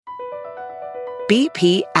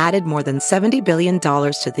BP added more than $70 billion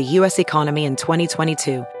to the U.S. economy in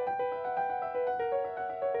 2022.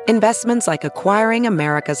 Investments like acquiring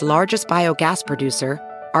America's largest biogas producer,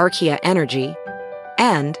 Archaea Energy,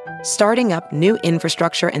 and starting up new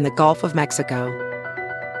infrastructure in the Gulf of Mexico.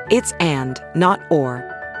 It's and, not or.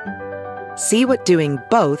 See what doing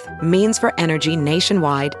both means for energy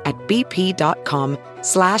nationwide at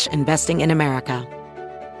bp.com/investing in America.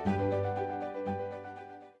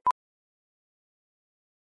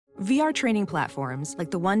 VR training platforms,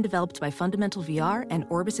 like the one developed by Fundamental VR and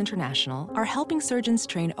Orbis International, are helping surgeons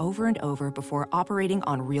train over and over before operating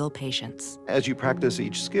on real patients. As you practice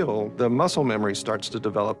each skill, the muscle memory starts to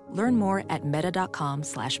develop. Learn more at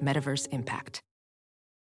meta.com/metaverseimpact.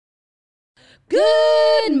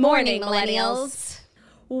 Good morning, millennials.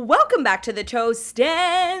 Welcome back to the Toast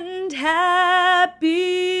and Happy.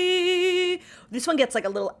 This one gets like a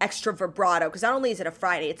little extra vibrato because not only is it a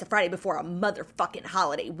Friday, it's a Friday before a motherfucking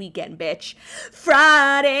holiday weekend, bitch.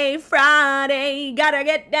 Friday, Friday, gotta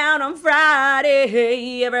get down on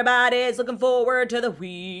Friday. Everybody's looking forward to the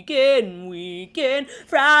weekend.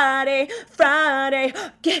 Friday, Friday,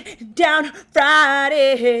 get down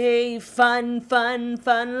Friday. Fun,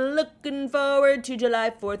 looking forward to July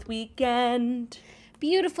 4th weekend.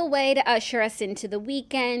 Beautiful way to usher us into the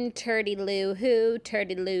weekend. Turdy-loo hoo,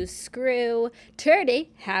 turdy-loo screw. Turdy,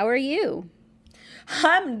 how are you?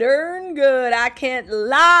 I'm darn good. I can't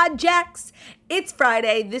lie, Jax. It's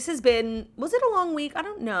Friday. This has been, was it a long week? I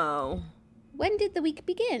don't know. When did the week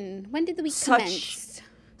begin? When did the week commence?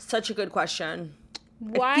 Such a good question.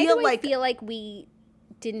 Why do I feel like we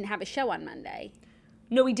didn't have a show on Monday?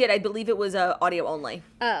 No, we did. I believe it was audio only.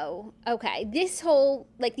 Oh, okay. This whole,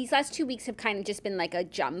 these last 2 weeks have kind of just been like a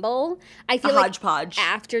jumble. I feel hodgepodge.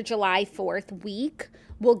 After July 4th week,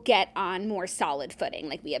 we'll get on more solid footing.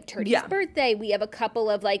 Like, we have Turdy's birthday. We have a couple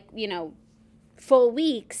of, full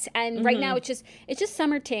weeks. And right now, it's just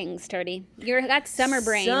summer tings, Turdy. You got summer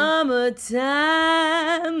brain. Summertime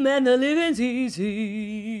and the living's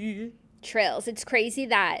easy. Trills. It's crazy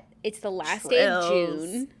that it's the last day of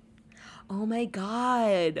June. Oh my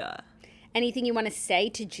God. Anything you want to say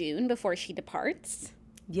to June before she departs?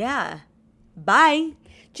 Yeah. Bye.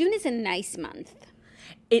 June is a nice month.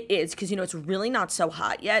 It is, because, it's really not so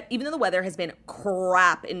hot yet. Even though the weather has been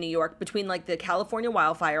crap in New York, between, the California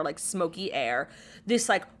wildfire, smoky air, this,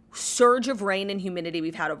 surge of rain and humidity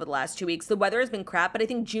we've had over the last 2 weeks. The weather has been crap, but I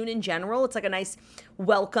think June in general, it's, a nice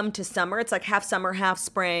welcome to summer. It's, half summer, half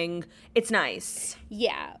spring. It's nice.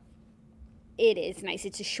 Yeah. It is nice.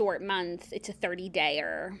 It's a short month. It's a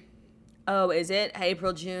 30-dayer. Oh, is it?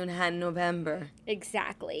 April, June, and November.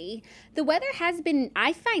 Exactly. The weather has been,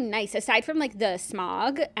 I find, nice. Aside from, the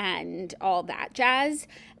smog and all that jazz,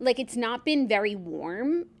 it's not been very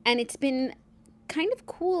warm, and it's been kind of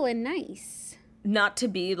cool and nice. Not to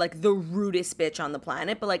be, the rudest bitch on the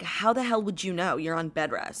planet, but, how the hell would you know? You're on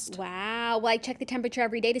bed rest. Wow. Well, I check the temperature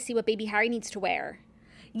every day to see what baby Harry needs to wear.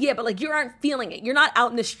 Yeah, but, you aren't feeling it. You're not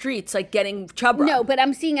out in the streets, getting chub rub. No, but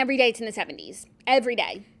I'm seeing every day it's in the 70s. Every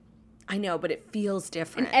day. I know, but it feels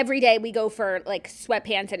different. And every day we go for,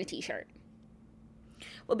 sweatpants and a T-shirt.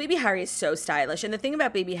 Well, baby Harry is so stylish. And the thing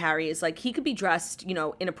about baby Harry is, he could be dressed,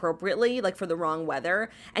 inappropriately, for the wrong weather,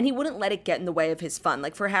 and he wouldn't let it get in the way of his fun.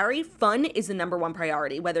 For Harry, fun is the number one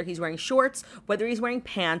priority, whether he's wearing shorts, whether he's wearing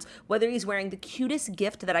pants, whether he's wearing the cutest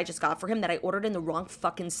gift that I just got for him that I ordered in the wrong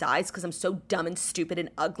fucking size because I'm so dumb and stupid and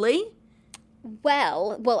ugly.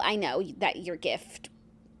 Well, I know that your gift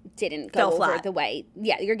didn't go over the way.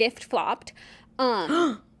 Yeah, your gift flopped.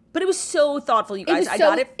 But it was so thoughtful, you guys.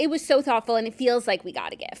 It was so thoughtful, and it feels like we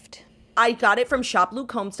got a gift. I got it from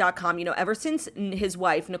shoplukecombs.com. Ever since his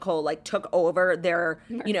wife, Nicole, took over their,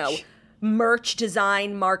 merch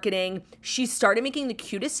design, marketing, she started making the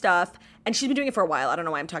cutest stuff. And she's been doing it for a while. I don't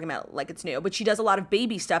know why I'm talking about it's new. But she does a lot of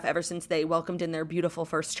baby stuff ever since they welcomed in their beautiful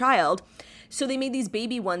first child. So they made these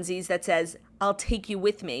baby onesies that says, "I'll take you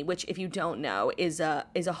with me," which, if you don't know, is a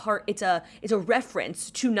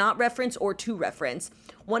reference to not reference or to reference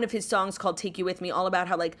one of his songs called "Take You With Me," all about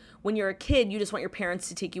how when you're a kid, you just want your parents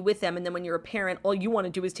to take you with them, and then when you're a parent, all you want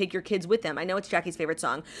to do is take your kids with them. I know it's Jackie's favorite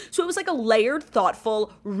song. So it was a layered,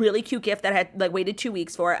 thoughtful, really cute gift that I had waited 2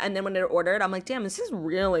 weeks for, and then when I ordered, I'm damn, this is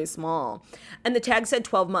really small. And the tag said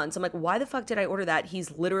 12 months. I'm why the fuck did I order that?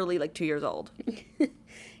 He's literally 2 years old.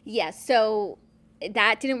 Yeah, so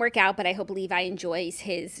that didn't work out, but I hope Levi enjoys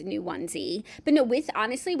his new onesie. But no,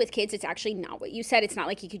 honestly, with kids, it's actually not what you said. It's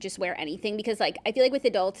not you could just wear anything because, I feel with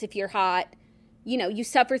adults, if you're hot, you know, you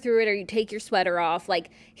suffer through it or you take your sweater off. Like,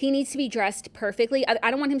 he needs to be dressed perfectly. I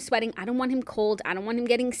don't want him sweating. I don't want him cold. I don't want him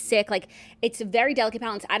getting sick. Like, it's a very delicate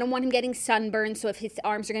balance. I don't want him getting sunburned. So if his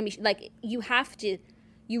arms are going to be, like, you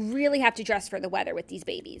really have to dress for the weather with these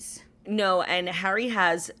babies. No, and Harry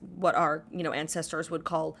has what our, you know, ancestors would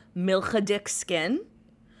call milchadick skin.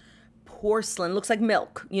 Porcelain, looks like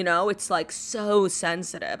milk, you know? It's, like, so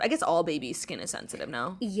sensitive. I guess all babies' skin is sensitive,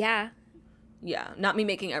 no? Yeah. Yeah, not me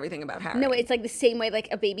making everything about Harry. No, it's like the same way, like,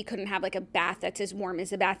 a baby couldn't have, like, a bath that's as warm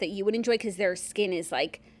as a bath that you would enjoy because their skin is,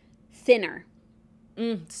 like, thinner.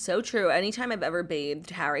 So true. Anytime I've ever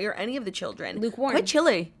bathed Harry or any of the children. Lukewarm. Quite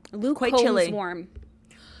chilly. Quite chilly. warm.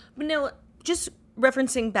 But no, just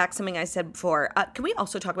referencing back something I said before, can we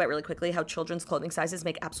also talk about really quickly how children's clothing sizes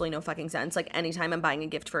make absolutely no fucking sense? Like, anytime I'm buying a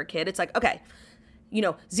gift for a kid, it's like, okay, you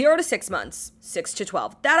know, 0 to 6 months, 6 to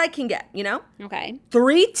 12. That I can get, you know? Okay.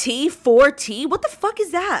 3T, 4T? What the fuck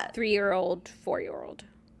is that? 3-year-old, 4-year-old.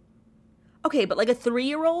 Okay, but like a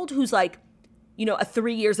 3-year-old who's like, you know, a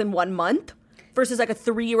 3 years and 1 month versus like a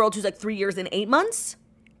 3-year-old who's like 3 years and 8 months?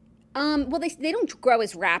 Well, they don't grow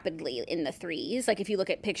as rapidly in the 3s. Like, if you look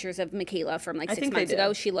at pictures of Michaela from, like, 6 months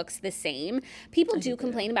ago, she looks the same. People do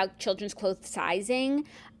complain about children's clothes sizing.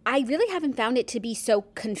 I really haven't found it to be so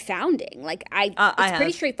confounding. Like, it's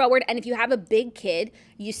pretty straightforward. And if you have a big kid,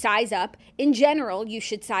 you size up. In general, you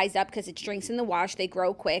should size up because it's drinks in the wash. They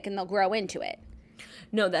grow quick and they'll grow into it.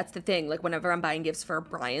 No, that's the thing. Like, whenever I'm buying gifts for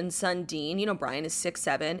Brian's son, Dean, you know, Brian is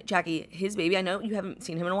 6'7". Jackie, his baby, I know you haven't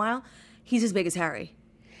seen him in a while. He's as big as Harry.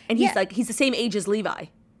 And he's the same age as Levi.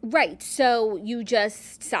 Right. So you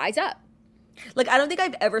just size up. Like, I don't think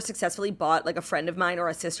I've ever successfully bought, like, a friend of mine or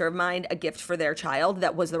a sister of mine a gift for their child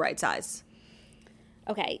that was the right size.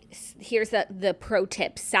 Okay, here's the pro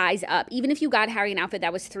tip. Size up. Even if you got Harry an outfit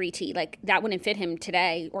that was 3T, like, that wouldn't fit him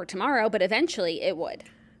today or tomorrow, but eventually it would.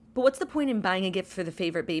 But what's the point in buying a gift for the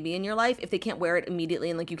favorite baby in your life if they can't wear it immediately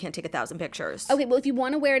and, like, you can't take 1,000 pictures? Okay, well, if you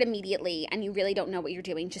want to wear it immediately and you really don't know what you're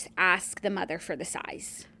doing, just ask the mother for the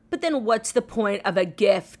size. But then what's the point of a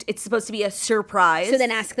gift? It's supposed to be a surprise. So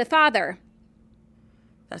then ask the father.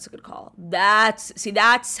 That's a good call.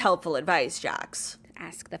 That's helpful advice, Jax.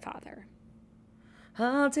 Ask the father.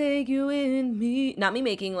 I'll take you in me. Not me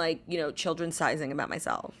making, like, you know, children's sizing about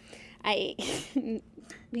myself. You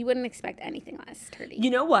wouldn't expect anything less, Turdy. You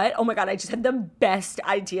know what? Oh my God, I just had the best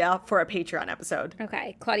idea for a Patreon episode.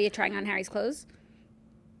 Okay. Claudia trying on Harry's clothes?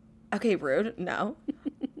 Okay, rude. No.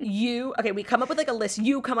 We come up with like a list.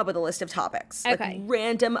 You come up with a list of topics. Okay. Like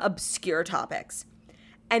random, obscure topics.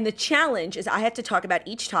 And the challenge is I have to talk about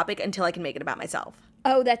each topic until I can make it about myself.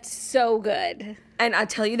 Oh, that's so good. And I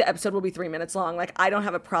tell you, the episode will be 3 minutes long. Like, I don't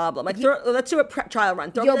have a problem. Like, let's do a trial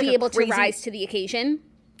run. You'll be able to rise to the occasion?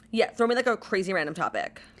 Yeah, throw me like a crazy random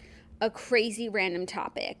topic. A crazy random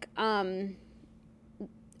topic.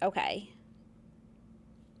 Okay.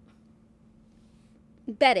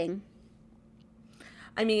 Bedding.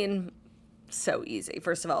 I mean, so easy.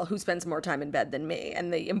 First of all, who spends more time in bed than me?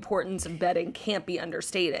 And the importance of bedding can't be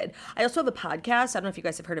understated. I also have a podcast. I don't know if you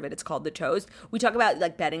guys have heard of it. It's called The Toast. We talk about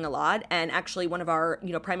like bedding a lot. And actually one of our,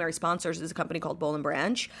 primary sponsors is a company called Boll and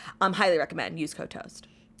Branch. Highly recommend. Use code TOAST.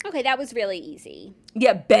 Okay, that was really easy.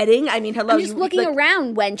 Yeah, bedding. I mean, hello. I'm just looking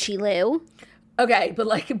around, Wenchy Lou. Okay, but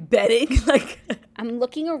like bedding, like. I'm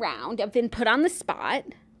looking around. I've been put on the spot.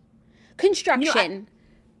 Construction.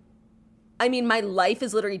 I mean, my life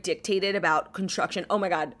is literally dictated about construction. Oh my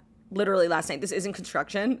God. Literally last night. This isn't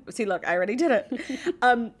construction. See, look, I already did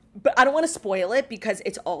it. But I don't want to spoil it because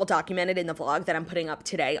it's all documented in the vlog that I'm putting up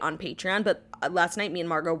today on Patreon. But last night, me and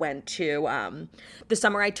Margot went to the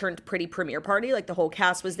Summer I Turned Pretty premiere party. Like the whole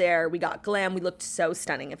cast was there. We got glam. We looked so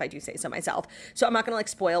stunning, if I do say so myself. So I'm not going to like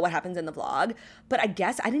spoil what happens in the vlog. But I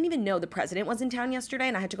guess I didn't even know the president was in town yesterday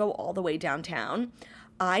and I had to go all the way downtown.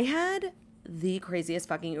 I had the craziest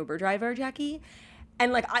fucking Uber driver, Jackie.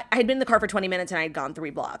 And like I had been in the car for 20 minutes and I had gone 3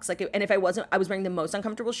 blocks. Like, and if I was wearing the most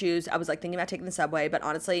uncomfortable shoes. I was like thinking about taking the subway, but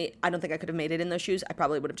honestly, I don't think I could have made it in those shoes. I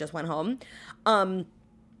probably would have just went home. I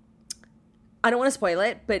don't want to spoil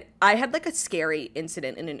it, but I had like a scary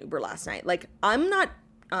incident in an Uber last night. Like, I'm not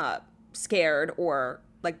scared or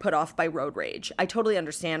like put off by road rage. I totally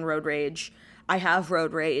understand road rage. I have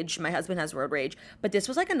road rage. My husband has road rage. But this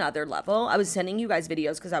was like another level. I was sending you guys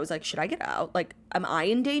videos because I was like, should I get out? Like, am I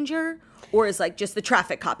in danger? Or is like just the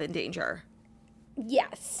traffic cop in danger?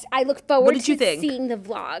 Yes. I look forward to seeing the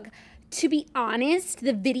vlog. To be honest,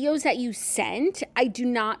 the videos that you sent, I do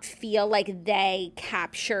not feel like they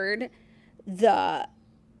captured the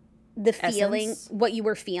feeling, what you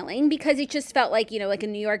were feeling, because it just felt like, like a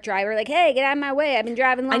New York driver, like, hey, get out of my way. I've been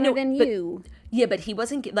driving longer than you. Yeah, but he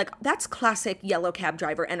wasn't, like, that's classic yellow cab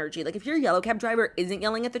driver energy. Like, if your yellow cab driver isn't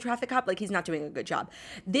yelling at the traffic cop, like, he's not doing a good job.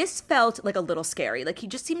 This felt, like, a little scary. Like, he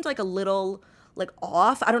just seemed, like, a little, like,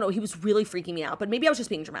 off. I don't know. He was really freaking me out. But maybe I was just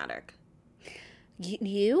being dramatic.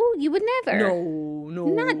 You? You would never. No.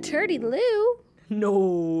 Not Turdy Lou.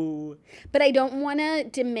 No. But I don't want to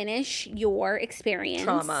diminish your experience.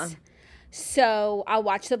 Trauma. So I'll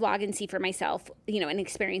watch the vlog and see for myself, and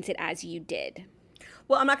experience it as you did.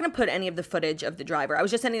 Well, I'm not going to put any of the footage of the driver. I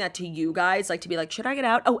was just sending that to you guys, like, to be like, should I get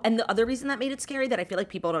out? Oh, and the other reason that made it scary that I feel like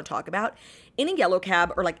people don't talk about, in a yellow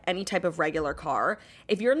cab or, like, any type of regular car,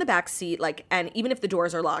 if you're in the back seat, like, and even if the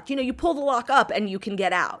doors are locked, you pull the lock up and you can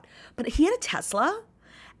get out. But he had a Tesla,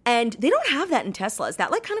 and they don't have that in Teslas.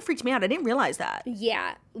 That, like, kind of freaked me out. I didn't realize that.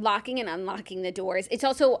 Yeah, locking and unlocking the doors. It's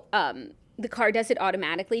also, the car does it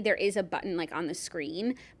automatically. There is a button, like, on the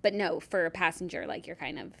screen. But no, for a passenger, like, you're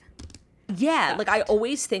kind of... Yeah, like, I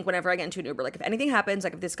always think whenever I get into an Uber, like, if anything happens,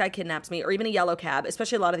 like, if this guy kidnaps me, or even a yellow cab,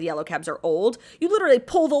 especially a lot of the yellow cabs are old, you literally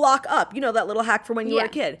pull the lock up. That little hack from when you were a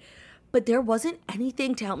kid. But there wasn't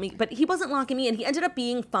anything to help me. But he wasn't locking me in. He ended up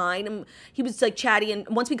being fine. And he was, like, chatty. And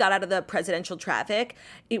once we got out of the presidential traffic,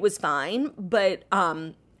 it was fine. But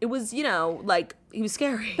it was, like, he was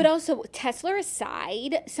scary. But also, Tesla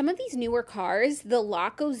aside, some of these newer cars, the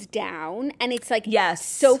lock goes down. And it's, like, yes,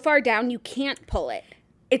 so far down you can't pull it.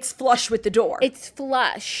 It's flush with the door. It's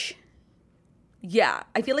flush. Yeah.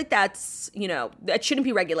 I feel like that's, that shouldn't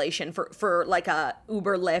be regulation for like a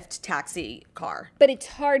Uber, Lyft, taxi car. But it's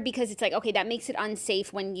hard because it's like, okay, that makes it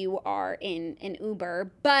unsafe when you are in an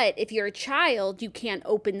Uber. But if you're a child, you can't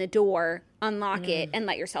open the door, unlock it, and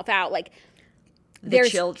let yourself out. Like, the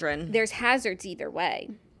children. There's hazards either way.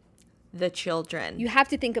 The children. You have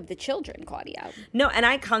to think of the children, Claudia. No, and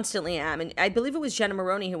I constantly am. And I believe it was Jenna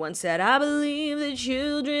Maroney who once said, I believe the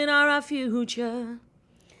children are our future.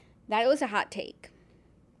 That was a hot take.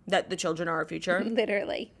 That the children are our future?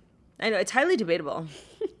 Literally. I know, it's highly debatable.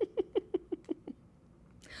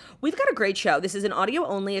 We've got a great show. This is an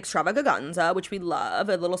audio-only extravaganza, which we love,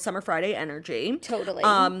 a little Summer Friday energy. Totally.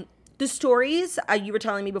 The stories, you were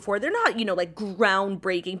telling me before, they're not, like,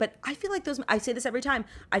 groundbreaking, but I feel like I say this every time,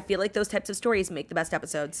 I feel like those types of stories make the best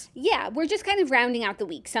episodes. Yeah, we're just kind of rounding out the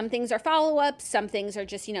week. Some things are follow-ups, some things are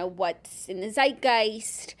just, what's in the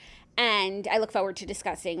zeitgeist, and I look forward to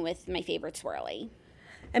discussing with my favorite swirly.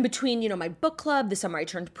 And between, my book club, The Summer I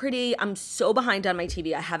Turned Pretty, I'm so behind on my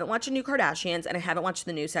TV. I haven't watched the new Kardashians, and I haven't watched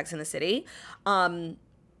the new Sex and the City, and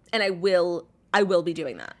I will be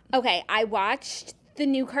doing that. Okay, I watched the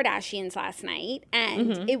new Kardashians last night,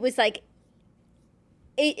 and it was like,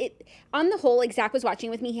 it on the whole, like, Zach was watching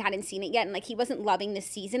with me, he hadn't seen it yet, and, like, he wasn't loving this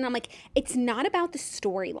season. I'm like, it's not about the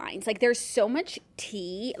storylines. Like, there's so much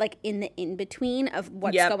tea, like, in the in-between of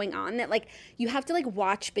what's going on that, like, you have to, like,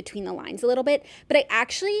 watch between the lines a little bit. But I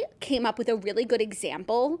actually came up with a really good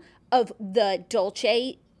example of the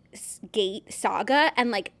Dolce Gate saga, and,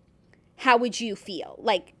 like, how would you feel?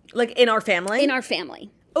 Like in our family? In our family.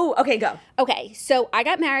 Oh, okay, go. Okay, so I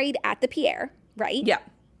got married at the Pierre, right? Yeah.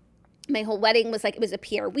 My whole wedding was, like, it was a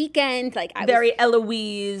Pierre weekend. Like, I very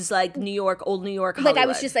Eloise, like, New York, old New York, Hollywood. Like, I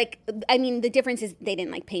was just, like, I mean, the difference is they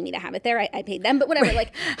didn't, like, pay me to have it there. I paid them, but whatever. Right.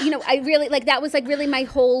 Like, I really, like, that was, like, really my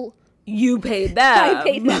whole... You paid them. I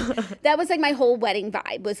paid them. That was, like, my whole wedding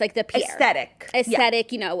vibe was, like, the Pierre.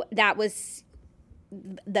 Aesthetic, yeah. That was...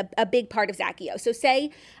 a big part of Zacchio. So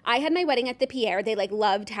say I had my wedding at the Pierre. They, like,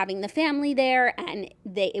 loved having the family there, and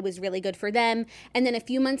it was really good for them. And then a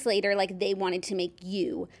few months later, like, they wanted to make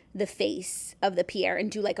you the face of the Pierre and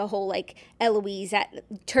do, like, a whole, like, Eloise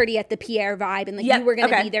Turdy at the Pierre vibe, and, like, you were going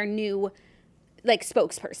to be their new, like,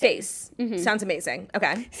 spokesperson. Face. Mm-hmm. Sounds amazing.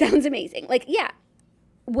 Okay. Sounds amazing. Like, yeah.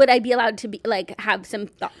 Would I be allowed to be, like, have some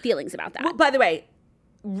feelings about that? Well, by the way,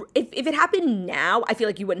 if it happened now, I feel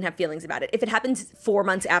like you wouldn't have feelings about it. If it happens 4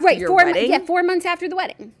 months after your wedding. 4 months after the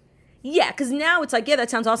wedding. Yeah, because now it's like, yeah,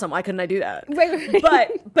 that sounds awesome. Why couldn't I do that?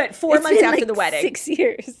 Right. But 4 months after the wedding. 6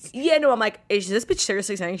 years. Yeah, no, I'm like, is this bitch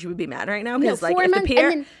seriously saying she would be mad right now? Because, no,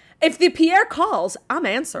 like, if the Pierre calls, I'm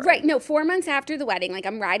answering. Right. No, 4 months after the wedding, like,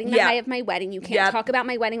 I'm riding the high of my wedding. You can't talk about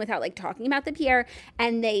my wedding without, like, talking about the Pierre.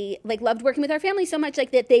 And they, like, loved working with our family so much,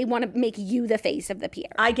 like, that they want to make you the face of the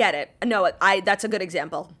Pierre. I get it. No, that's a good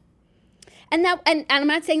example. And I'm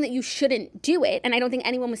not saying that you shouldn't do it, and I don't think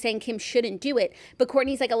anyone was saying Kim shouldn't do it, but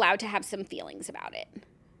Kourtney's, like, allowed to have some feelings about it.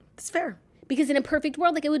 It's fair. Because in a perfect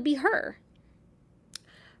world, like, it would be her.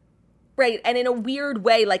 Right, and in a weird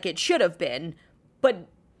way, like, it should have been, but,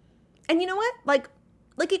 and you know what?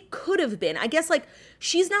 Like it could have been. I guess, like,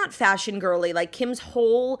 she's not fashion girly. Like, Kim's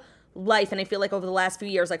whole life, and I feel like over the last few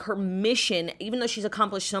years, like her mission, even though she's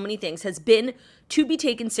accomplished so many things, has been to be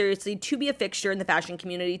taken seriously, to be a fixture in the fashion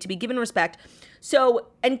community, to be given respect. So,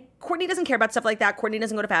 and Kourtney doesn't care about stuff like that. Kourtney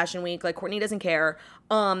doesn't go to Fashion Week. Like, Kourtney doesn't care.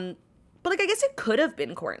 But like, I guess it could have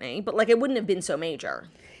been Kourtney, but like, it wouldn't have been so major.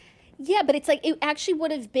 Yeah, but it's like, it actually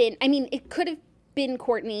would have been, I mean, it could have been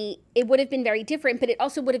Kourtney. It would have been very different, but it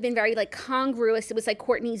also would have been very like congruous. It was like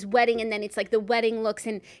Kourtney's wedding, and then it's like the wedding looks,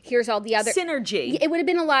 and here's all the other synergy. It would have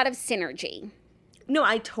been a lot of synergy. No,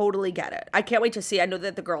 I totally get it. I can't wait to see. I know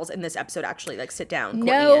that the girls in this episode actually like sit down. Kourtney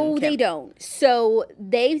No, and Kim. they don't. So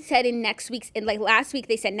they said in last week,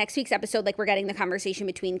 they said next week's episode, like we're getting the conversation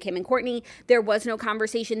between Kim and Kourtney. There was no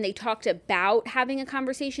conversation. They talked about having a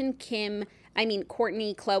conversation.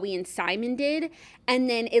 Kourtney, Khloe, and Simon did. And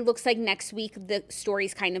then it looks like next week the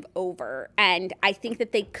story's kind of over. And I think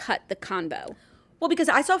that they cut the convo. Well, because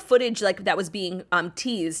I saw footage like that was being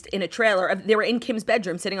teased in a trailer. They were in Kim's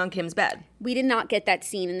bedroom, sitting on Kim's bed. We did not get that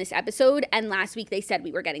scene in this episode. And last week they said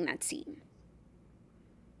we were getting that scene.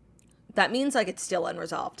 That means like it's still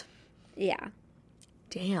unresolved. Yeah.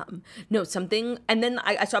 Damn. No, something. And then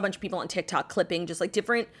I saw a bunch of people on TikTok clipping just like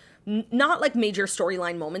different, not like major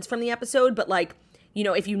storyline moments from the episode, but like, you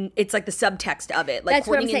know, it's like the subtext of it. Like that's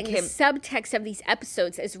Kourtney what I'm saying. and Kim. The subtext of these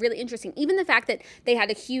episodes is really interesting. Even the fact that they had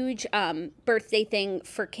a huge birthday thing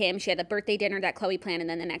for Kim. She had a birthday dinner that Khloe planned, and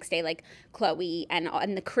then the next day, like Khloe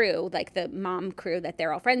and the crew, like the mom crew that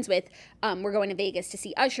they're all friends with, were going to Vegas to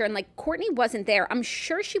see Usher, and like Kourtney wasn't there. I'm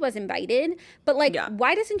sure she was invited, but like,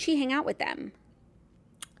 why doesn't she hang out with them?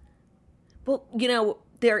 Well, you know,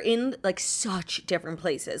 they're in like such different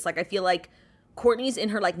places. Like I feel like Kourtney's in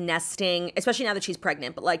her like nesting, especially now that she's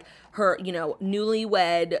pregnant, but like her, you know,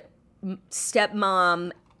 newlywed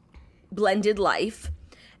stepmom blended life.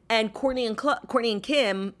 And Kourtney and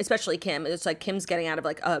Kim, especially Kim, it's like Kim's getting out of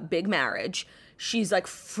like a big marriage. She's like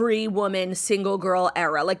free woman, single girl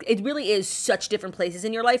era. Like it really is such different places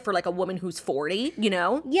in your life for like a woman who's 40, you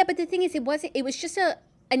know? Yeah, but the thing is, it was just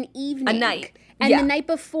an evening. A night. And the night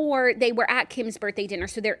before, they were at Kim's birthday dinner,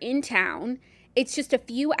 so they're in town. It's just a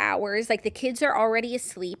few hours. Like, the kids are already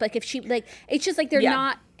asleep. Like, if she, like, it's just like they're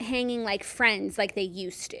not hanging like friends like they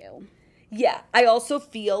used to. Yeah. I also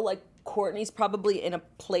feel like Kourtney's probably in a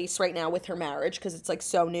place right now with her marriage because it's like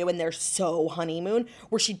so new and they're so honeymoon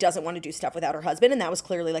where she doesn't want to do stuff without her husband. And that was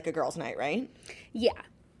clearly like a girl's night, right? Yeah.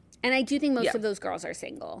 And I do think most of those girls are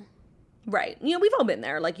single. Right. You know, we've all been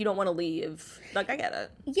there. Like, you don't want to leave. Like, I get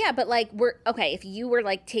it. Yeah, but, like, if you were,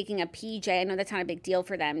 like, taking a PJ, I know that's not a big deal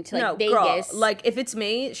for them to, like, no, Vegas. Girl, like, if it's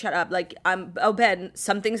me, shut up. Like, Ben,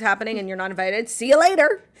 something's happening and you're not invited. See you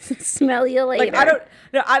later. Smell you later. Like,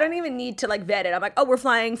 I don't even need to, like, vet it. I'm like, oh, we're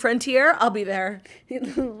flying Frontier? I'll be there.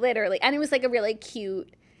 Literally. And it was, like, a really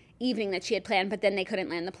cute evening that she had planned, but then they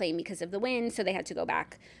couldn't land the plane because of the wind, so they had to go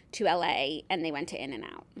back to LA, and they went to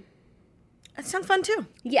In-N-Out. That sounds fun, too.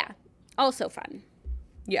 Yeah. Also fun.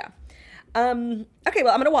 Yeah. Okay,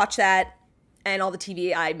 well, I'm going to watch that and all the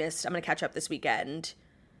TV I missed. I'm going to catch up this weekend.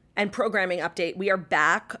 And programming update, we are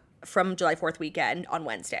back from July 4th weekend on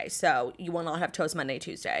Wednesday. So you will not have Toast Monday,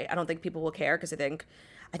 Tuesday. I don't think people will care because I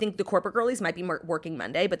think the corporate girlies might be working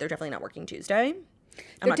Monday, but they're definitely not working Tuesday.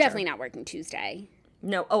 They're definitely not working Tuesday.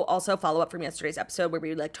 No. Oh, also follow up from yesterday's episode where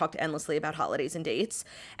we like talked endlessly about holidays and dates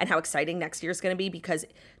and how exciting next year is going to be because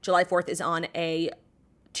July 4th is on a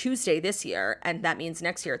Tuesday this year, and that means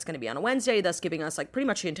next year it's going to be on a Wednesday, thus giving us like pretty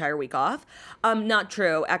much the entire week off. Not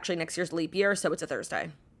true. Actually, next year's leap year, so it's a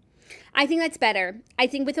Thursday. I think that's better. I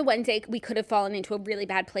think with a Wednesday, we could have fallen into a really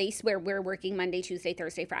bad place where we're working Monday, Tuesday,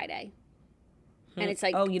 Thursday, Friday. And it's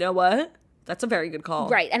like... Oh, you know what? That's a very good call.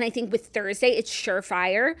 Right. And I think with Thursday, it's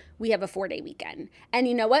surefire. We have a 4-day weekend. And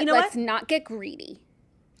you know what? Let's not get greedy.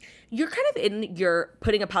 You're kind of in your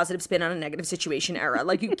putting a positive spin on a negative situation era.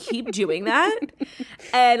 Like, you keep doing that,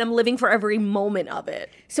 and I'm living for every moment of it.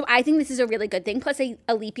 So I think this is a really good thing. Plus,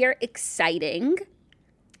 a leap year, exciting.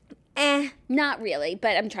 Not really,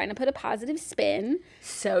 but I'm trying to put a positive spin.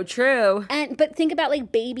 So true. But think about,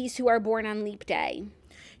 like, babies who are born on leap day.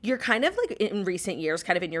 You're kind of like in recent years,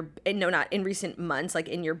 kind of not in recent months, like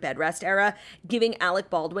in your bed rest era, giving Alec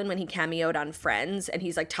Baldwin when he cameoed on Friends and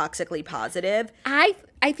he's like toxically positive. I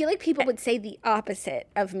feel like people would say the opposite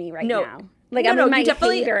of me now. Like I'm in my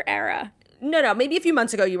hater era. No. Maybe a few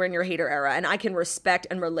months ago you were in your hater era, and I can respect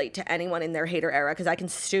and relate to anyone in their hater era because I can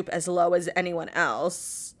stoop as low as anyone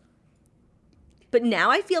else. But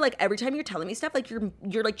now I feel like every time you're telling me stuff, like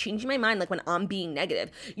you're like changing my mind. Like when I'm being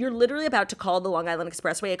negative, you're literally about to call the Long Island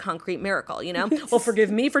Expressway a concrete miracle, you know? Well,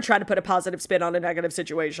 forgive me for trying to put a positive spin on a negative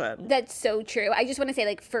situation. That's so true. I just want to say,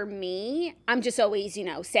 like, for me, I'm just always, you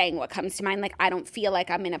know, saying what comes to mind. Like, I don't feel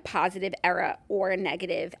like I'm in a positive era or a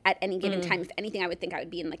negative at any given time. If anything, I would think I would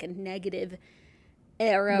be in like a negative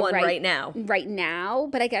era right now. Right now.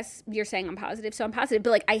 But I guess you're saying I'm positive, so I'm positive. But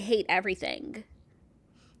like, I hate everything.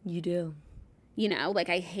 You do. You know, like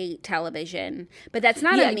I hate television, but that's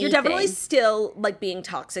not a me you're definitely thing. Still like being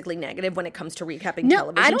toxically negative when it comes to recapping television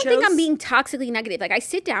shows. No, I don't think I'm being toxically negative. Like I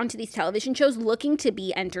sit down to these television shows looking to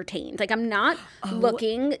be entertained. Like I'm not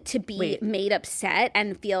looking to be made upset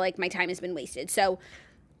and feel like my time has been wasted. So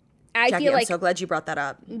I Jackie, feel like I'm so glad you brought that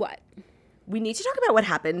up. What? We need to talk about what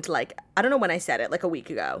happened. Like I don't know when I said it, like a week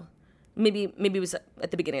ago. Maybe it was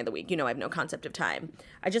at the beginning of the week. You know, I have no concept of time.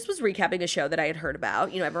 I just was recapping a show that I had heard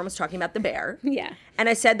about. You know, everyone was talking about The Bear. Yeah. And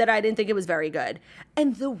I said that I didn't think it was very good.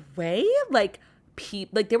 And the way, like,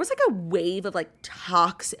 there was, like, a wave of, like,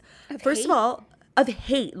 toxic. First of all, of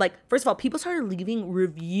hate. Like, first of all, people started leaving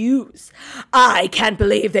reviews. I can't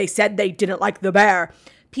believe they said they didn't like The Bear.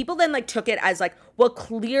 People then, like, took it as, like, well,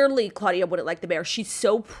 clearly Claudia wouldn't like The Bear. She's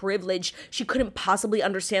so privileged. She couldn't possibly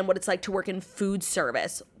understand what it's like to work in food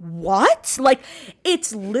service. What? Like,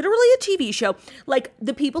 it's literally a TV show. Like,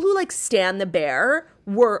 the people who, like, stan The Bear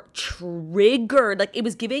were triggered. Like, it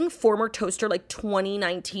was giving former Toaster, like,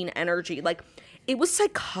 2019 energy. Like, it was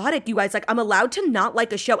psychotic, you guys. Like, I'm allowed to not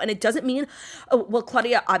like a show, and it doesn't mean, well,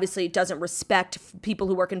 Claudia obviously doesn't respect people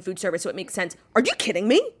who work in food service, so it makes sense. Are you kidding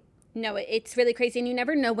me? No, it's really crazy. And you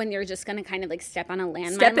never know when you're just going to kind of like step on a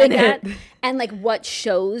landmine like that. And like what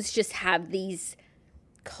shows just have these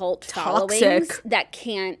cult followings that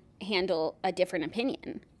can't handle a different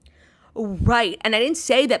opinion. Right. And I didn't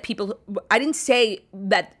say that people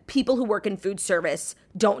who work in food service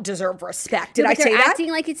don't deserve respect. Did I say that? They're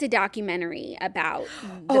acting like it's a documentary about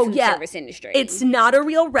the food service industry. It's not a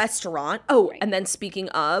real restaurant. Oh, right. And then speaking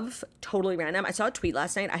of, totally random, I saw a tweet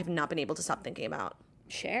last night I have not been able to stop thinking about.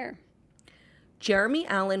 Share. Jeremy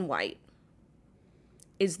Allen White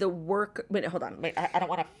is the work. Wait, hold on. Wait, I don't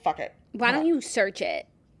want to fuck it. Why don't you search it?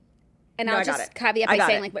 And No, I'll I got just it. caveat I by got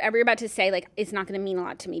saying, it. like, whatever you're about to say, like, it's not going to mean a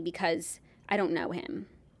lot to me because I don't know him.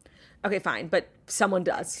 Okay, fine, but someone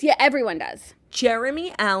does. Yeah, everyone does.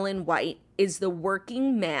 Jeremy Allen White is the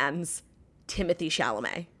working man's Timothy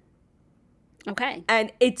Chalamet. Okay.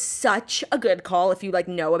 And it's such a good call if you, like,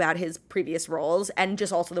 know about his previous roles and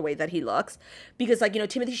just also the way that he looks. Because, like, you know,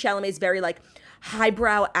 Timothy Chalamet is very, like,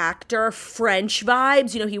 highbrow actor, French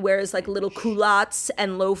vibes. You know, he wears, like, little culottes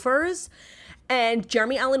and loafers. And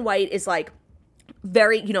Jeremy Allen White is, like,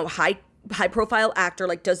 very, you know, high-profile actor,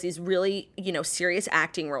 like, does these really, you know, serious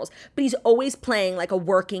acting roles. But he's always playing, like, a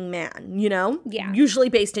working man, you know? Yeah. Usually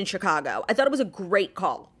based in Chicago. I thought it was a great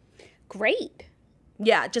call. Great.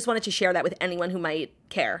 Yeah, just wanted to share that with anyone who might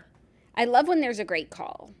care. I love when there's a great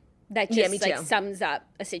call that just me like too. sums up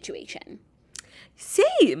a situation.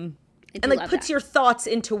 Same. I do And like love puts that. your thoughts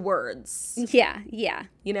into words, Yeah.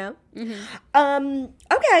 you know?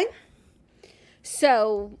 Okay.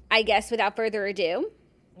 So I guess without further ado,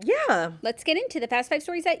 Yeah. let's get into the fast 5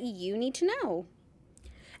 stories that you need to know.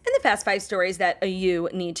 And the fast 5 stories that you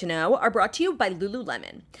need to know are brought to you by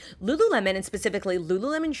Lululemon. Lululemon, and specifically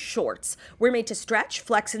Lululemon shorts, were made to stretch,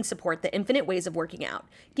 flex, and support the infinite ways of working out,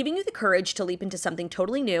 giving you the courage to leap into something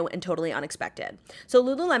totally new and totally unexpected. So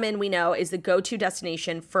Lululemon, we know, is the go-to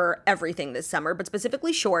destination for everything this summer, but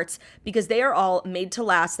specifically shorts, because they are all made to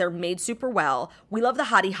last. They're made super well. We love the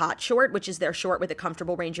Hottie Hot short, which is their short with a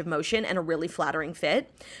comfortable range of motion and a really flattering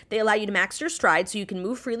fit. They allow you to max your stride so you can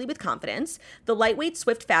move freely with confidence. The lightweight,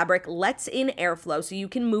 swift fabric lets in airflow so you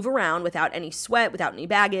can move around without any sweat, without any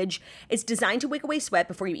baggage. It's designed to wick away sweat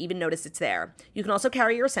before you even notice it's there. You can also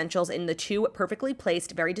carry your essentials in the 2 perfectly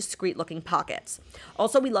placed, very discreet looking pockets.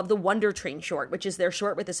 Also, we love the Wonder Train short, which is their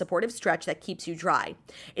short with a supportive stretch that keeps you dry.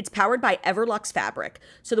 It's powered by Everlux fabric,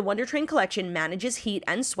 so the Wonder Train collection manages heat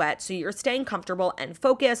and sweat so you're staying comfortable and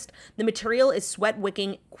focused. The material is sweat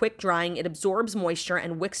wicking, quick drying. It absorbs moisture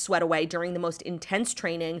and wicks sweat away during the most intense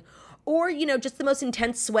training or, you know, just the most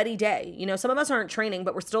intense sweaty day. You know, some of us aren't training,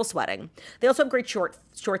 but we're still sweating. They also have great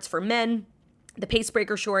shorts for men. The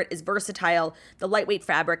Pacebreaker short is versatile. The lightweight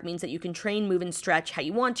fabric means that you can train, move, and stretch how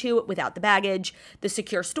you want to without the baggage. The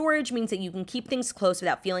secure storage means that you can keep things close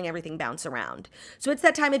without feeling everything bounce around. So it's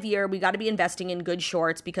that time of year. We got to be investing in good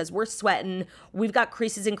shorts because we're sweating. We've got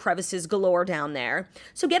creases and crevices galore down there.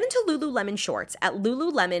 So get into Lululemon shorts at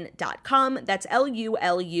lululemon.com. That's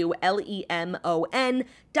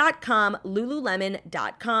LULULEMON.com,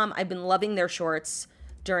 lululemon.com. I've been loving their shorts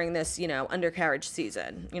during this, undercarriage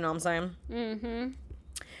season. You know what I'm saying? Mm-hmm.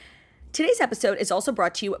 Today's episode is also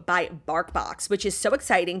brought to you by BarkBox, which is so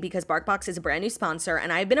exciting because BarkBox is a brand new sponsor,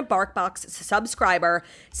 and I've been a BarkBox subscriber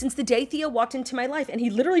since the day Theo walked into my life, and he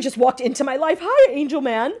literally just walked into my life. Hi, Angel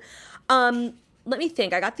Man. Let me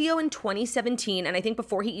think. I got Theo in 2017, and I think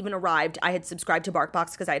before he even arrived, I had subscribed to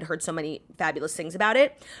BarkBox because I had heard so many fabulous things about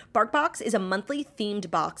it. BarkBox is a monthly themed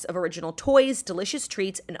box of original toys, delicious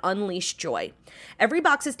treats, and unleashed joy. Every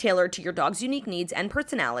box is tailored to your dog's unique needs and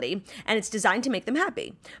personality, and it's designed to make them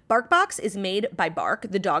happy. BarkBox is made by Bark,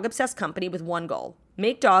 the dog-obsessed company with one goal: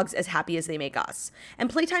 make dogs as happy as they make us. And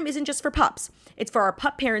playtime isn't just for pups. It's for our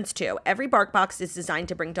pup parents too. Every BarkBox is designed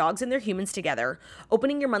to bring dogs and their humans together.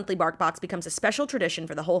 Opening your monthly BarkBox becomes a special tradition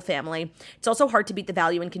for the whole family. It's also hard to beat the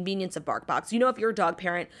value and convenience of BarkBox. If you're a dog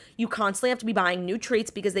parent, you constantly have to be buying new treats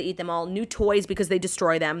because they eat them all, new toys because they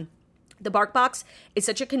destroy them. The BarkBox is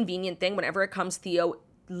such a convenient thing. Whenever it comes, Theo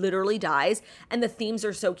literally dies, and the themes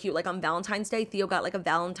are so cute. Like on Valentine's Day, Theo got like a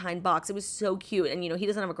Valentine box. It was so cute, and he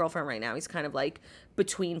doesn't have a girlfriend right now. He's kind of like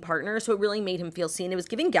between partners, so it really made him feel seen. It was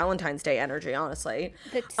giving Valentine's Day energy, honestly.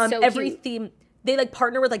 That's so every cute. theme, they like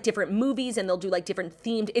partner with like different movies, and they'll do like different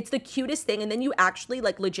themed. It's the cutest thing, and then you actually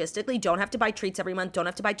like logistically don't have to buy treats every month, don't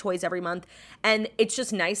have to buy toys every month, and it's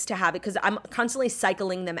just nice to have it because I'm constantly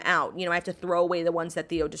cycling them out. I have to throw away the ones that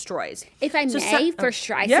Theo destroys. If I may, for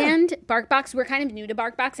Streisand, BarkBox, we're kind of new to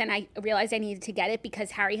BarkBox, and I realized I needed to get it because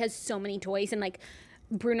Harry has so many toys, and like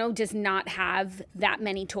Bruno does not have that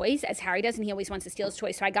many toys as Harry does, and he always wants to steal his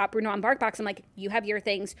toys. So I got Bruno on BarkBox. I'm like, you have your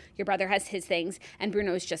things, your brother has his things, and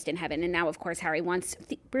Bruno's just in heaven. And now, of course, Harry wants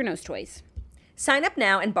Bruno's toys. Sign up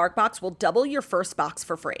now, and BarkBox will double your first box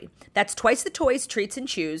for free. That's twice the toys, treats, and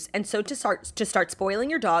chews. And so to start spoiling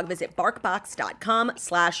your dog, visit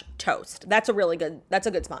barkbox.com/toast. That's a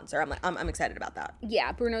good sponsor. I'm excited about that.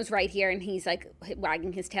 Yeah, Bruno's right here, and he's like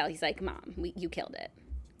wagging his tail. He's like, Mom, you killed it.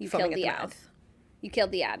 You killed the ad. You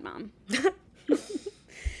killed the ad, Mom.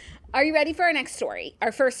 Are you ready for our next story?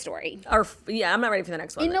 Our first story. I'm not ready for the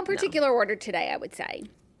next one. In no particular order today, I would say.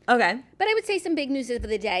 Okay. But I would say some big news of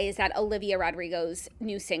the day is that Olivia Rodrigo's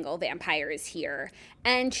new single, Vampire, is here.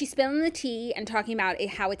 And she's spilling the tea and talking about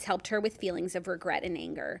how it's helped her with feelings of regret and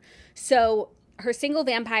anger. So her single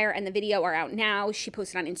Vampire and the video are out now. She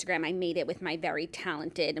posted on Instagram, I made it with my very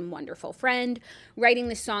talented and wonderful friend. Writing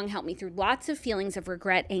this song helped me through lots of feelings of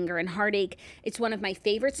regret, anger, and heartache. It's one of my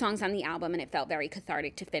favorite songs on the album, and it felt very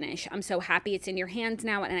cathartic to finish. I'm so happy it's in your hands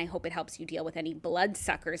now, and I hope it helps you deal with any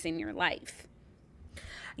bloodsuckers in your life.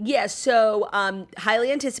 Yeah, so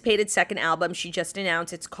highly anticipated second album she just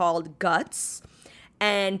announced. It's called Guts.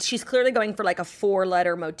 And she's clearly going for like a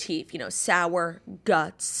 4-letter motif, sour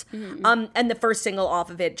guts. Mm-hmm. And the first single off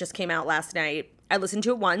of it just came out last night. I listened to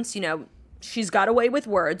it once, she's got away with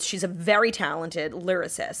words. She's a very talented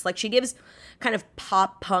lyricist. Like she gives kind of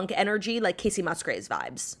pop punk energy, like Casey Musgraves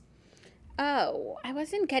vibes. Oh, I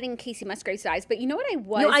wasn't getting Casey Musgraves vibes, but you know what I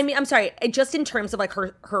was? No, I'm sorry. Just in terms of like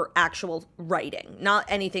her actual writing, not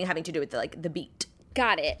anything having to do with the beat.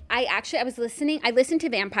 Got it. I was listening. I listened to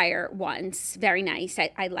Vampire once. Very nice.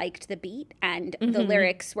 I liked the beat, and the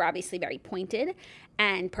lyrics were obviously very pointed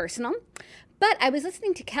and personal. But I was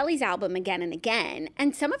listening to Kelly's album again and again,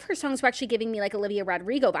 and some of her songs were actually giving me like Olivia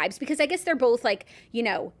Rodrigo vibes because I guess they're both like,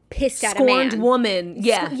 pissed at a man. Scorned woman.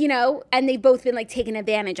 Yeah. And they've both been like taken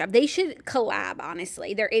advantage of. They should collab,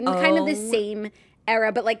 honestly. They're in kind of the same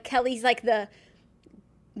era, but like Kelly's like the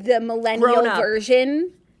millennial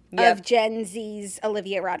version. Yep. Of Gen Z's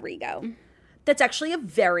Olivia Rodrigo. That's actually a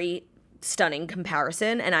very stunning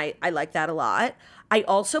comparison, and I like that a lot. I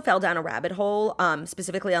also fell down a rabbit hole,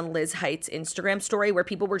 specifically on Liz Height's Instagram story, where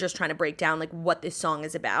people were just trying to break down like what this song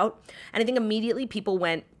is about. And I think immediately people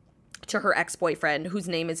went to her ex-boyfriend, whose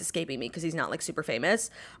name is escaping me because he's not like super famous,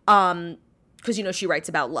 because, she writes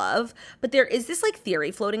about love. But there is this, like,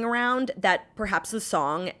 theory floating around that perhaps the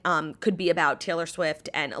song could be about Taylor Swift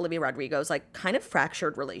and Olivia Rodrigo's, like, kind of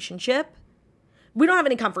fractured relationship. We don't have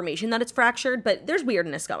any confirmation that it's fractured, but there's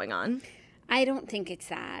weirdness going on. I don't think it's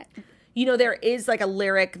that. There is, like, a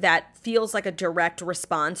lyric that feels like a direct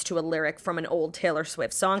response to a lyric from an old Taylor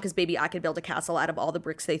Swift song, because, baby, I could build a castle out of all the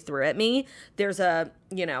bricks they threw at me. There's a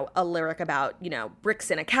lyric about,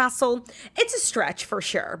 bricks in a castle. It's a stretch for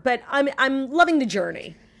sure, but I'm loving the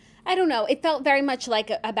journey. I don't know. It felt very much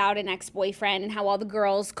like about an ex-boyfriend and how all the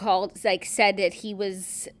girls said that he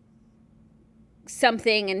was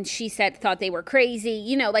something and she thought they were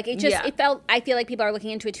crazy, it felt, I feel like people are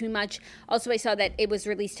looking into it too much. Also, I saw that it was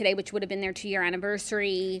released today, which would have been their 2-year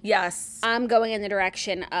anniversary. Yes. I'm going in the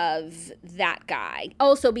direction of that guy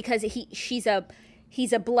also because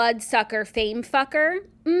He's a bloodsucker, fame fucker.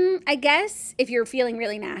 I guess if you're feeling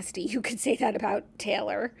really nasty, you could say that about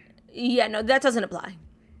Taylor. Yeah, no, that doesn't apply.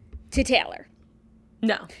 To Taylor.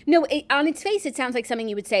 No. No, on its face, it sounds like something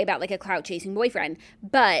you would say about like a clout-chasing boyfriend,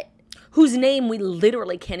 but... Whose name we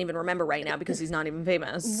literally can't even remember right now because he's not even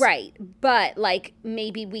famous. Right. But, like,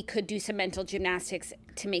 maybe we could do some mental gymnastics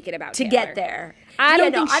to make it about to Taylor. get there. I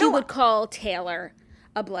don't think she would call Taylor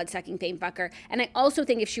a blood-sucking fame fucker. And I also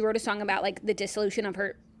think if she wrote a song about, like, the dissolution of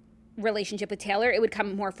her relationship with Taylor, it would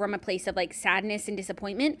come more from a place of, like, sadness and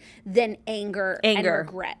disappointment than anger. And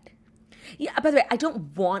regret. Yeah, by the way, I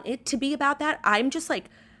don't want it to be about that. I'm just, like,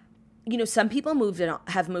 you know, some people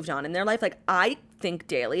have moved on in their life. Like, I think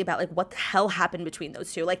daily about, like, what the hell happened between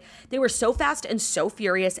those two. Like, they were so fast and so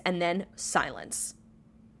furious, and then silence.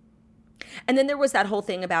 And then there was that whole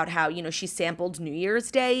thing about how, you know, she sampled New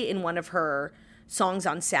Year's Day in one of her songs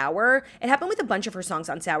on Sour. It happened with a bunch of her songs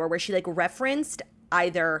on Sour where she, like, referenced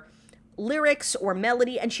either lyrics or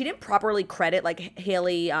melody, and she didn't properly credit, like,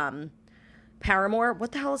 Haley Paramore.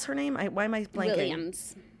 What the hell is her name? Why am I blanking?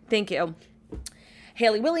 Williams. Thank you.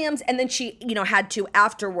 Haley Williams, and then she, you know, had to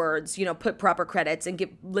afterwards, you know, put proper credits and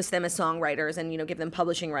list them as songwriters and, you know, give them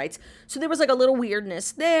publishing rights. So there was like a little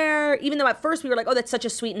weirdness there, even though at first we were like, oh, that's such a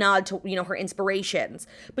sweet nod to, you know, her inspirations,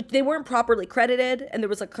 but they weren't properly credited, and there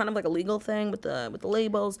was like kind of like a legal thing with the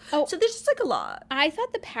labels. Oh, so there's just like a lot. I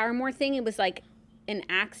thought the Paramore thing, it was like an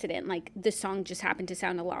accident. Like the song just happened to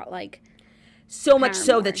sound a lot like so Paramore. Much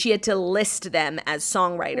so that she had to list them as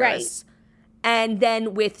songwriters. Right. And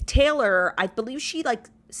then with Taylor, I believe she,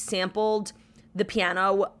 like, sampled the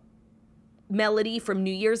piano melody from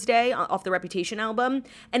New Year's Day off the Reputation album.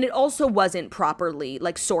 And it also wasn't properly,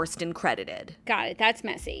 like, sourced and credited. Got it. That's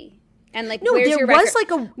messy. And, like, no, where's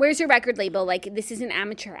your record label? Like, this is an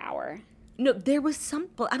amateur hour. No, there was some...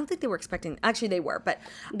 Well, I don't think they were expecting... Actually, they were. But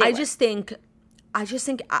I just think,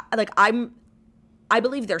 like, I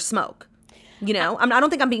believe there's smoke. You know? I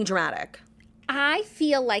don't think I'm being dramatic. I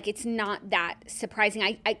feel like it's not that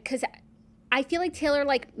surprising. Because I feel like Taylor,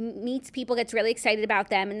 like, meets people, gets really excited about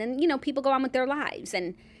them, and then, you know, people go on with their lives.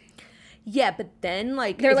 And yeah, but then,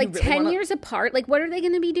 like... They're, like, really 10 years apart. Like, what are they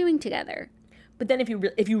going to be doing together? But then if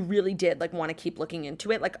you really did, like, want to keep looking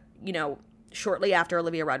into it, like, you know, shortly after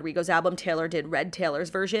Olivia Rodrigo's album, Taylor did Red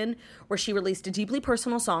Taylor's version, where she released a deeply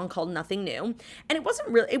personal song called Nothing New. And it was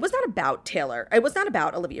not about Taylor. It was not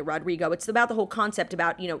about Olivia Rodrigo. It's about the whole concept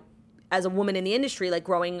about, you know, as a woman in the industry, like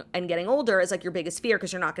growing and getting older is like your biggest fear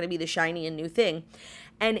because you're not going to be the shiny and new thing.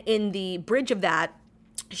 And in the bridge of that,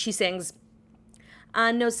 she sings,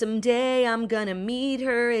 I know someday I'm gonna meet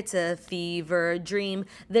her. It's a fever dream,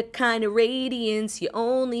 the kind of radiance you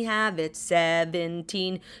only have at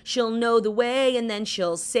 17. She'll know the way and then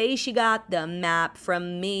she'll say she got the map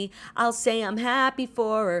from me. I'll say I'm happy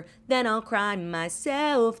for her, then I'll cry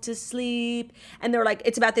myself to sleep. And they're like,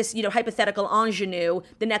 it's about this, you know, hypothetical ingenue,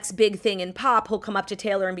 the next big thing in pop. He'll come up to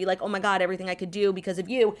Taylor and be like, oh my God, everything I could do because of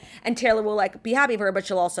you. And Taylor will, like, be happy for her, but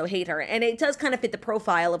she'll also hate her. And it does kind of fit the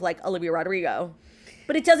profile of, like, Olivia Rodrigo.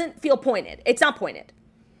 But it doesn't feel pointed. It's not pointed.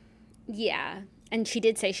 Yeah. And she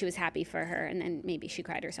did say she was happy for her, and then maybe she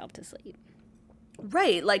cried herself to sleep.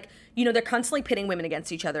 Right. Like, you know, they're constantly pitting women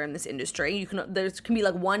against each other in this industry. There can be,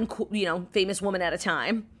 like, one, you know, famous woman at a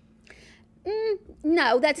time.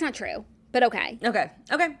 No, that's not true. But okay. Okay.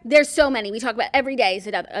 There's so many. We talk about every day is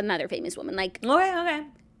another famous woman. Like, okay.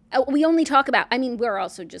 We only talk about, I mean, we're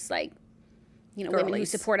also just, like, you know, Girlies. women who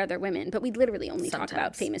support other women. But we literally only talk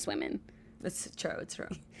about famous women. It's true.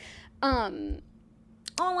 All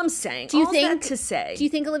I'm saying. Do you all think that to say? Do you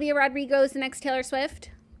think Olivia Rodrigo is the next Taylor Swift?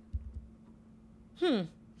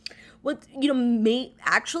 Well, you know, maybe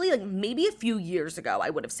a few years ago I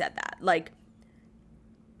would have said that. Like,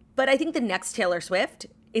 but I think the next Taylor Swift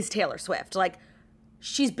is Taylor Swift. Like,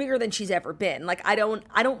 she's bigger than she's ever been. Like, I don't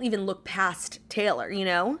even look past Taylor, you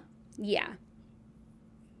know? Yeah.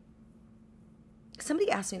 Somebody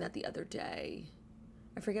asked me that the other day.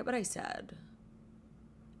 I forget what I said.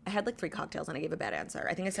 I had like 3 cocktails and I gave a bad answer.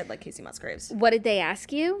 I think I said like Casey Musgraves. What did they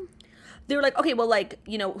ask you? They were like, okay, well, like,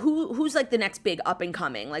 you know, who's like the next big up and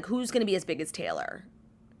coming? Like, who's going to be as big as Taylor?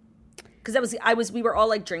 Because we were all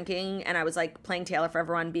like drinking and I was like playing Taylor for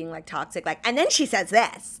everyone, being like toxic, like, and then she says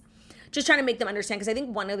this. Just trying to make them understand, because I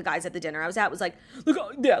think one of the guys at the dinner I was at was like,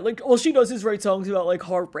 look, yeah, like, all she does is write songs about like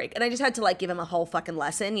heartbreak. And I just had to like give him a whole fucking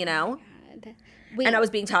lesson, you know? God. And I was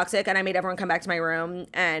being toxic, and I made everyone come back to my room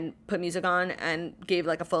and put music on and gave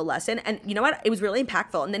like a full lesson. And you know what? It was really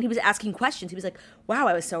impactful. And then he was asking questions. He was like, wow,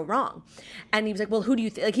 I was so wrong. And he was like, well, who do you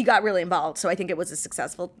think? Like, he got really involved. So I think it was a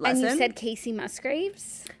successful lesson. And you said Casey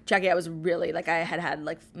Musgraves? Jackie, I was really, like, I had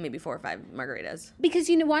like maybe 4 or 5 margaritas. Because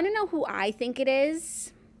you want to know who I think it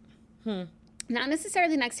is? Not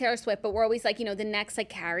necessarily the next Taylor Swift, but we're always like, the next like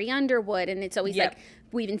Carrie Underwood. And it's always like,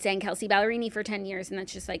 we've been saying Kelsey Ballerini for 10 years. And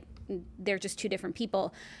that's just like, they're just two different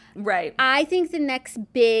people. Right. I think the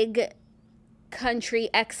next big country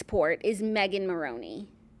export is Megan Maroney.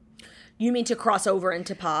 You mean to cross over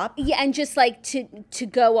into pop? Yeah, and just like to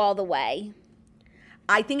go all the way.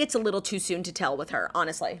 I think it's a little too soon to tell with her,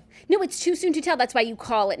 honestly. No, it's too soon to tell. That's why you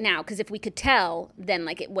call it now. Because if we could tell, then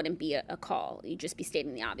like it wouldn't be a call. You'd just be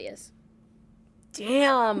stating the obvious.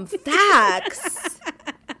 Damn, facts.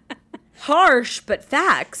 Harsh, but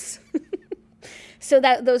facts. So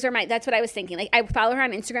that's what I was thinking. Like, I follow her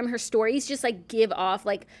on Instagram. Her stories just like give off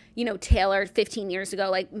like, Taylor 15 years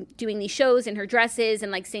ago, like doing these shows in her dresses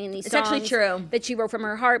and like singing these songs. It's actually true. That she wrote from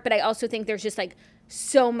her heart. But I also think there's just like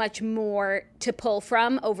so much more to pull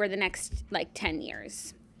from over the next like 10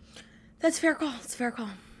 years. That's fair call. It's a fair call.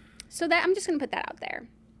 So that I'm just going to put that out there.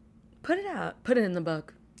 Put it out. Put it in the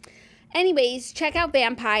book. Anyways, check out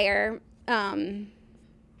Vampire.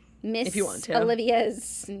 Miss if you want to.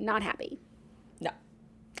 Olivia's not happy. No.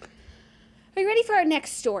 Are you ready for our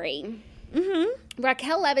next story? Mm-hmm.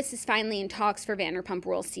 Raquel Leviss is finally in talks for Vanderpump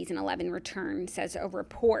Rules Season 11 return, says a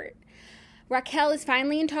report. Raquel is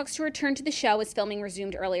finally in talks to return to the show as filming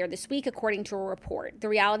resumed earlier this week, according to a report. The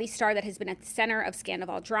reality star that has been at the center of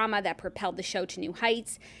Scandoval drama that propelled the show to new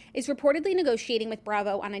heights is reportedly negotiating with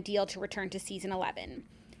Bravo on a deal to return to Season 11.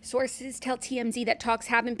 Sources tell TMZ that talks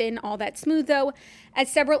haven't been all that smooth, though,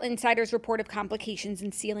 as several insiders report of complications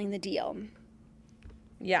in sealing the deal.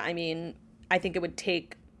 Yeah, I mean, I think it would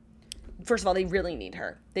take... First of all, they really need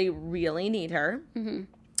her. They really need her. Mm-hmm.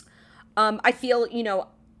 I feel,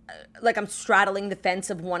 like I'm straddling the fence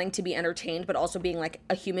of wanting to be entertained, but also being like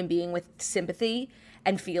a human being with sympathy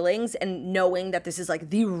and feelings and knowing that this is like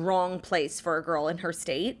the wrong place for a girl in her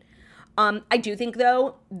state. I do think,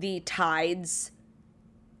 though, the tides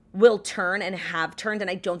will turn and have turned,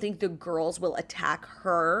 and I don't think the girls will attack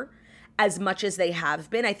her as much as they have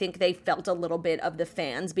been. I think they felt a little bit of the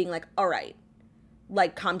fans being like, all right,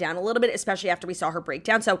 like calm down a little bit, especially after we saw her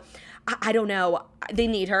breakdown. So I don't know. They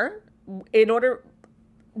need her in order.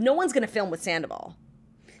 No one's going to film with Sandoval.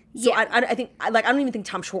 So yeah. I think, like, I don't even think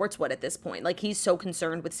Tom Schwartz would at this point. Like, he's so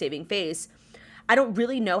concerned with saving face. I don't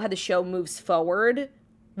really know how the show moves forward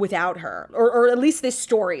without her, or at least this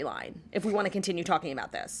storyline, if we want to continue talking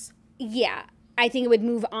about this. Yeah, I think it would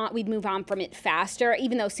move on. We'd move on from it faster,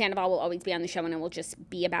 even though Sandoval will always be on the show and it will just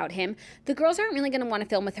be about him. The girls aren't really going to want to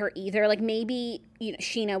film with her either. Like, maybe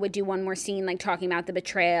Sheena would do one more scene, like talking about the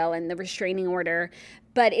betrayal and the restraining order,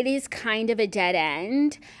 but it is kind of a dead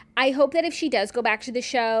end. I hope that if she does go back to the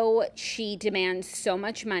show, she demands so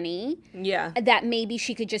much money. Yeah. That maybe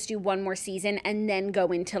she could just do one more season and then go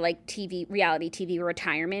into like reality TV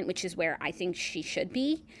retirement, which is where I think she should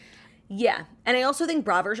be. Yeah. And I also think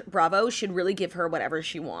Bravo should really give her whatever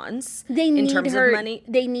she wants. They need in terms her, of money.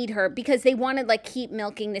 They need her because they want to like keep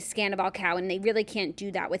milking the Scandoval cow, and they really can't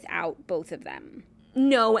do that without both of them.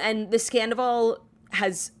 No, and the Scandoval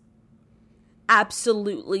has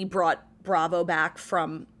absolutely brought Bravo back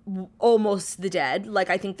from almost the dead. Like,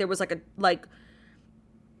 I think there was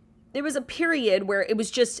there was a period where it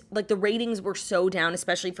was just like the ratings were so down,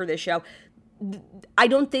 especially for this show. I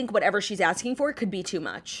don't think whatever she's asking for could be too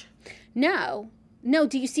much. No.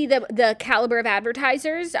 Do you see the caliber of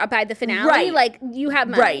advertisers by the finale? Right. Like, you have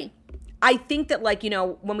money. Right. I think that, like,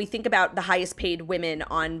 when we think about the highest paid women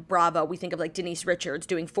on Bravo, we think of, like, Denise Richards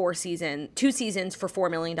doing 2 seasons for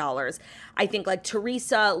 $4 million. I think, like,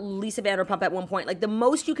 Teresa, Lisa Vanderpump at one point, like, the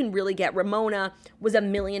most you can really get, Ramona, was $1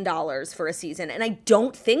 million for a season. And I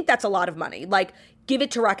don't think that's a lot of money. Like, give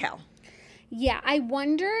it to Raquel. Yeah, I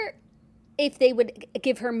wonder if they would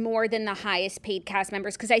give her more than the highest paid cast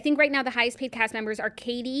members. Because I think right now the highest paid cast members are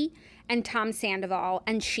Katie and Tom Sandoval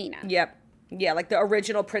and Sheena. Yep. Yeah, like the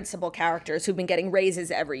original principal characters who've been getting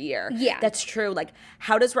raises every year. Yeah. That's true. Like,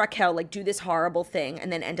 how does Raquel, like, do this horrible thing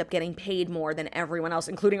and then end up getting paid more than everyone else,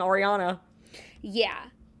 including Ariana? Yeah.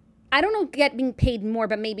 I don't know getting paid more,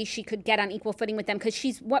 but maybe she could get on equal footing with them because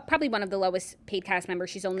she's probably one of the lowest paid cast members.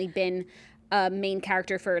 She's only been a main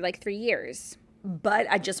character for, like, 3 years. But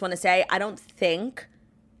I just want to say, I don't think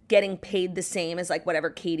getting paid the same as like whatever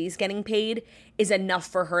Katie's getting paid is enough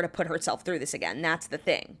for her to put herself through this again. That's the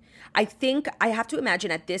thing. I think I have to imagine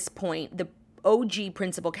at this point, the OG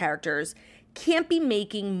principal characters can't be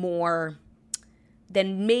making more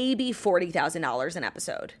then maybe $40,000 an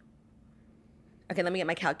episode. Okay, let me get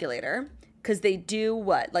my calculator. Because they do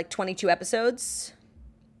what, like 22 episodes?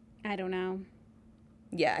 I don't know.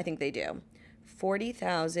 Yeah, I think they do.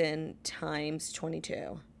 40,000 times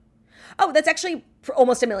 22. Oh, that's actually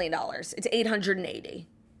almost $1 million. It's 880.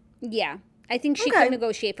 Yeah. I think she could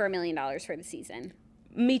negotiate for $1 million for the season.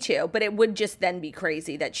 Me too, but it would just then be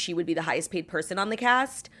crazy that she would be the highest paid person on the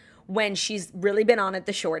cast when she's really been on it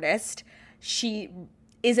the shortest. She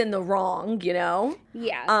is in the wrong, you know?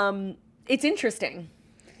 Yeah. It's interesting.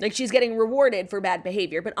 Like, she's getting rewarded for bad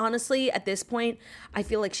behavior. But honestly, at this point, I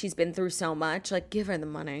feel like she's been through so much. Like, give her the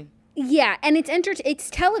money. Yeah, and it's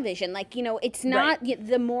television. Like, you know, it's not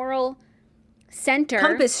the moral center.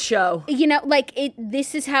 Compass show. You know, like,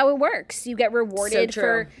 this is how it works. You get rewarded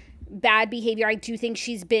for bad behavior. I do think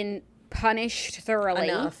she's been punished thoroughly.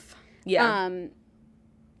 Enough. Yeah.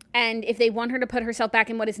 And if they want her to put herself back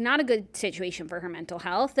in what is not a good situation for her mental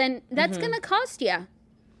health, then that's going to cost you.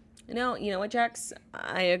 You know what, Jax?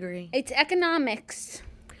 I agree. It's economics.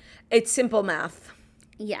 It's simple math.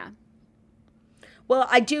 Yeah. Well,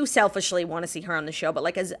 I do selfishly want to see her on the show, but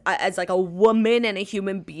like as like a woman and a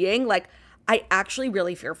human being, like I actually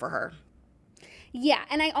really fear for her. Yeah,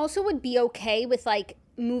 and I also would be okay with like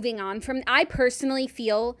moving on from. I personally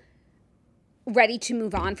feel ready to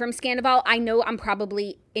move on from Scandival. I know I'm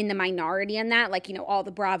probably in the minority on that. Like, you know, all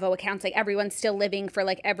the Bravo accounts, like everyone's still living for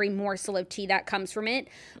like every morsel of tea that comes from it.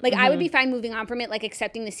 Like I would be fine moving on from it, like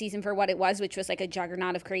accepting the season for what it was, which was like a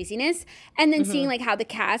juggernaut of craziness. And then seeing like how the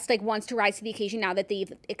cast like wants to rise to the occasion now that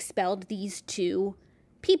they've expelled these two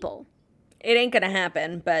people. It ain't gonna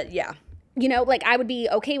happen, but yeah. You know, like I would be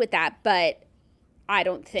okay with that, but I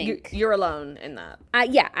don't think. You're alone in that.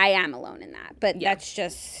 Yeah, I am alone in that. But that's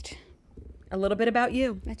just... a little bit about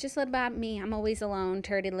you. That's just a little about me. I'm always alone,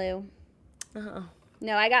 Turdy Lou.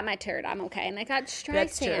 No, I got my turd. I'm okay. And I got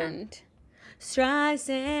Streisand. Streisand.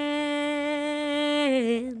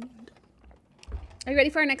 Are you ready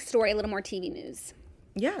for our next story? A little more TV news.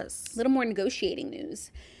 Yes. A little more negotiating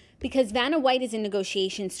news. Because Vanna White is in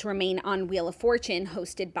negotiations to remain on Wheel of Fortune,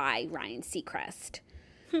 hosted by Ryan Seacrest.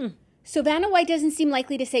 So Vanna White doesn't seem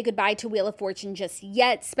likely to say goodbye to Wheel of Fortune just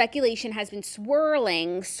yet. Speculation has been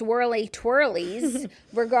swirly twirlies,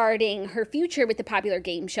 regarding her future with the popular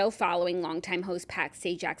game show following longtime host Pat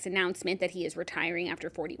Sajak's announcement that he is retiring after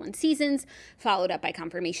 41 seasons, followed up by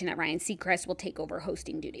confirmation that Ryan Seacrest will take over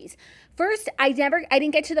hosting duties. First, I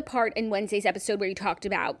didn't get to the part in Wednesday's episode where you talked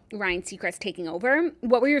about Ryan Seacrest taking over.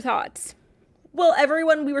 What were your thoughts? Well,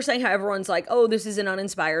 we were saying how everyone's like, oh, this is an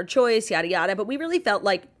uninspired choice, yada, yada. But we really felt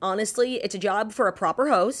like, honestly, it's a job for a proper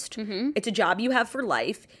host. It's a job you have for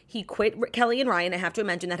life. He quit Kelly and Ryan. I have to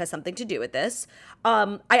imagine that has something to do with this.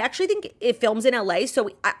 I actually think it films in LA, so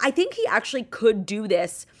I think he actually could do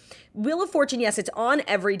this. Wheel of Fortune, yes, it's on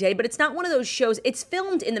every day, but it's not one of those shows. It's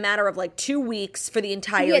filmed in the matter of like 2 weeks for the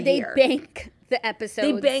entire year. Yeah, they bank the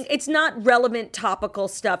episodes. It's not relevant topical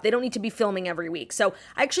stuff. They don't need to be filming every week. So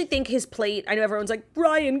I actually think his plate, I know everyone's like,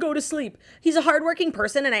 Ryan, go to sleep. He's a hardworking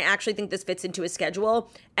person, and I actually think this fits into his schedule.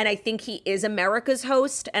 And I think he is America's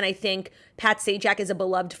host, and I think Pat Sajak is a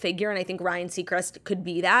beloved figure, and I think Ryan Seacrest could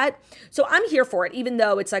be that. So I'm here for it, even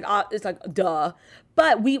though it's like duh.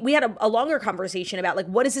 But we had a longer conversation about like,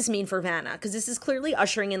 what does this mean for Vanna? Because this is clearly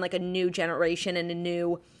ushering in like a new generation and a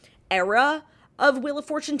new era of Wheel of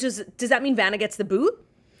Fortune. Does that mean Vanna gets the boot?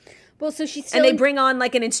 Well, so she's still... And they bring on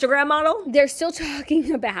like an Instagram model? They're still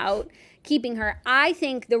talking about keeping her. I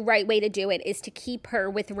think the right way to do it is to keep her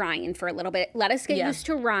with Ryan for a little bit. Let us get used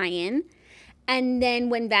to Ryan. And then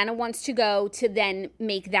when Vanna wants to go, to then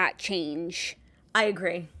make that change. I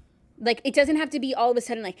agree. Like, it doesn't have to be all of a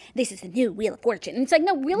sudden like, this is the new Wheel of Fortune. And it's like,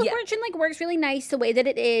 no, Wheel of Fortune like works really nice the way that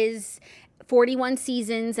it is. 41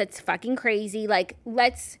 seasons, that's fucking crazy. Like,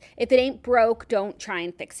 if it ain't broke, don't try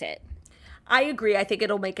and fix it. I agree. I think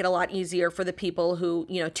it'll make it a lot easier for the people who,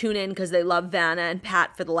 tune in because they love Vanna and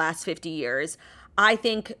Pat for the last 50 years. I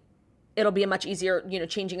think it'll be a much easier,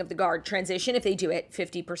 changing of the guard transition if they do it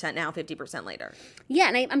 50% now, 50% later.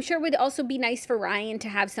 Yeah, and I'm sure it would also be nice for Ryan to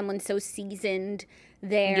have someone so seasoned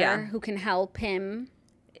there who can help him.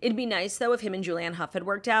 It'd be nice, though, if him and Julianne Hough had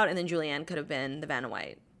worked out, and then Julianne could have been the Vanna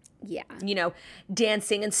White. Yeah.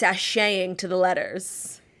 Dancing and sashaying to the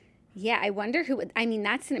letters. Yeah, I wonder who would... I mean,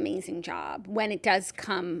 that's an amazing job when it does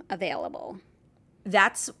come available.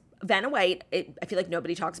 That's... Vanna White, I feel like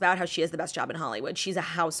nobody talks about how she has the best job in Hollywood. She's a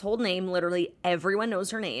household name. Literally everyone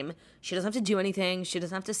knows her name. She doesn't have to do anything. She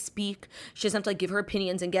doesn't have to speak. She doesn't have to like give her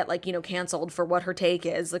opinions and get like, canceled for what her take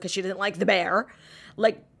is because she didn't like the bear.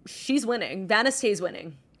 Like, she's winning. Vanna stays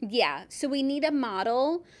winning. Yeah. So we need a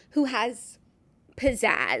model who has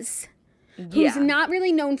pizzazz. who's not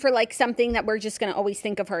really known for like something that we're just going to always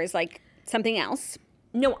think of her as like something else.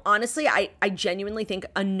 No, honestly, I genuinely think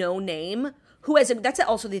a no name who has that's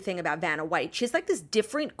also the thing about Vanna White. She's like this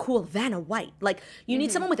different, cool Vanna White. Like, you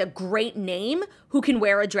need someone with a great name who can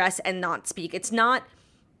wear a dress and not speak. It's not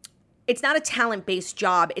a talent-based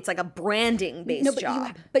job. It's like a branding-based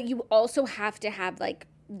job. But you also have to have like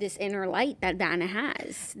this inner light that Vanna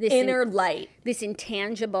has. This inner light. This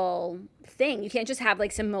intangible thing. You can't just have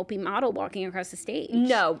like some mopey model walking across the stage.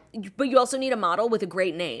 No, but you also need a model with a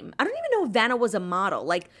great name. I don't even know if Vanna was a model.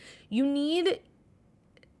 Like, you need,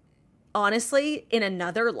 honestly, in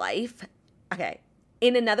another life,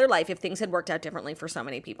 if things had worked out differently for so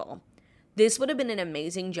many people, this would have been an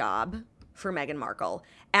amazing job for Meghan Markle.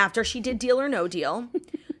 After she did Deal or No Deal,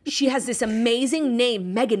 she has this amazing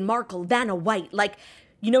name, Meghan Markle, Vanna White. Like,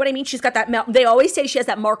 you know what I mean? She's got that, they always say she has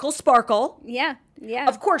that Markle sparkle. Yeah.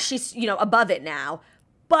 Of course, she's, above it now.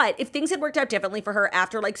 But if things had worked out differently for her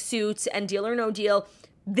after, like, Suits and Deal or No Deal,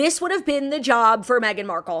 this would have been the job for Meghan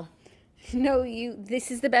Markle. No,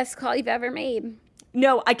 this is the best call you've ever made.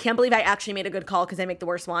 No, I can't believe I actually made a good call because I make the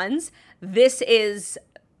worst ones. This is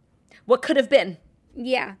what could have been.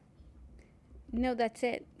 Yeah. No, that's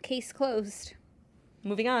it. Case closed.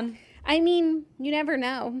 Moving on. I mean, you never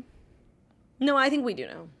know. No, I think we do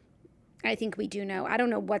know. I think we do know. I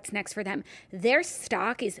don't know what's next for them. Their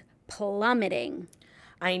stock is plummeting.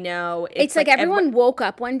 I know. It's like everyone woke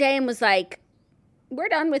up one day and was like, we're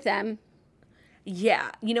done with them.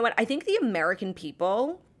 Yeah. You know what? I think the American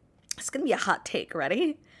people, it's going to be a hot take.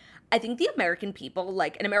 Ready? I think the American people,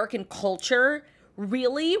 like an American culture,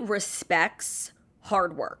 really respects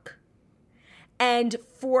hard work. And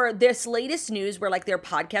for this latest news where, like, their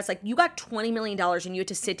podcast, like, you got $20 million and you had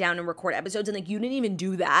to sit down and record episodes and, like, you didn't even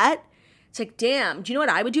do that. It's like, damn, do you know what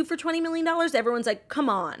I would do for $20 million? Everyone's like, come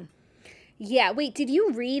on. Yeah, wait, did you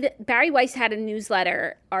read, Barry Weiss had a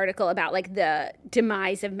newsletter article about, like, the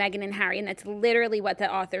demise of Meghan and Harry, and that's literally what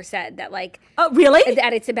the author said, that, like... Oh, really?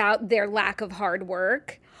 That it's about their lack of hard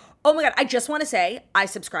work. Oh, my God, I just want to say, I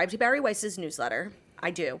subscribe to Barry Weiss's newsletter. I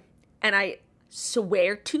do. And I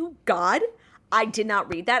swear to God... I did not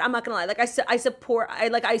read that. I'm not gonna lie. Like,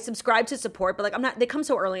 I subscribe to support, but, like, I'm not, they come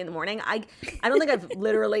so early in the morning. I don't think I've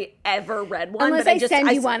literally ever read one. Unless but I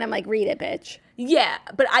send you one, I'm like, read it, bitch. Yeah,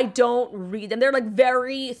 but I don't read them. They're, like,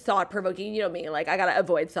 very thought-provoking. You know me. Like, I gotta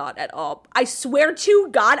avoid thought at all. I swear to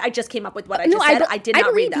God, I just came up with what I just said. I did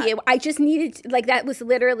not read that. I just needed, like, that was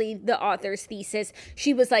literally the author's thesis.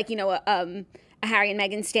 She was like, a Harry and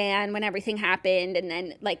Meghan stan when everything happened, and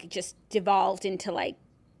then, like, just devolved into, like,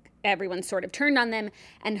 everyone sort of turned on them,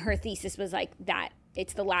 and her thesis was like that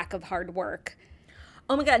it's the lack of hard work.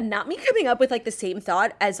 Oh my God, not me coming up with, like, the same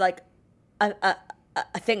thought as, like, a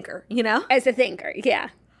thinker, As a thinker, yeah.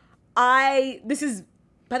 This is,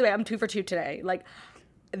 by the way, I'm 2 for 2 today. Like,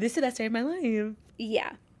 this is the best day of my life.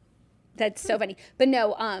 Yeah. That's so funny. But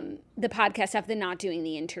no, the podcast stuff, the not doing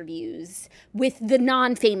the interviews with the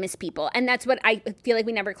non-famous people. And that's what I feel like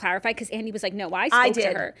we never clarified, because Andy was like, no, I spoke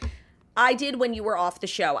to her. I did when you were off the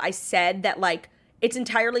show. I said that, like, it's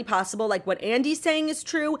entirely possible, like, what Andy's saying is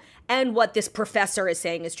true and what this professor is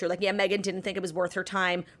saying is true. Like, yeah, Meghan didn't think it was worth her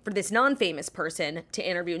time for this non-famous person to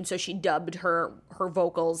interview, and so she dubbed her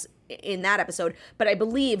vocals in that episode. But I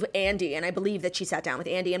believe Andy, and I believe that she sat down with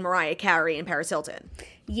Andy and Mariah Carey and Paris Hilton.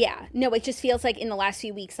 Yeah. No, it just feels like in the last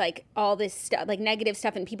few weeks, like, all this stuff, like, negative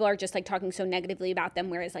stuff, and people are just, like, talking so negatively about them,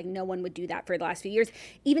 whereas, like, no one would do that for the last few years.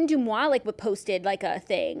 Even Dumois, like, posted, like, a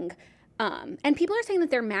thing. And people are saying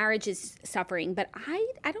that their marriage is suffering, but I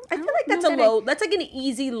feel like that's that's like an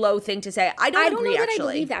easy low thing to say. I don't agree, know that actually.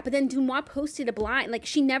 I believe that, but then Dumois posted a blind, like,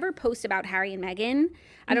 she never posts about Harry and Meghan.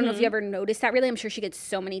 I don't know if you ever noticed that, really. I'm sure she gets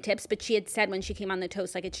so many tips, but she had said when she came on the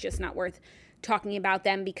Toast, like, it's just not worth talking about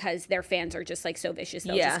them because their fans are just, like, so vicious.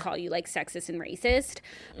 They'll just call you, like, sexist and racist.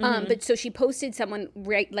 But so she posted someone,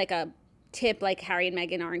 like, a tip, like, Harry and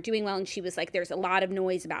Meghan aren't doing well, and she was like, there's a lot of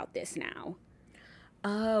noise about this now.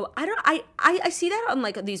 Oh, I see that on,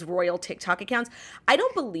 like, these royal TikTok accounts. I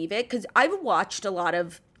don't believe it because I've watched a lot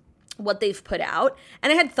of what they've put out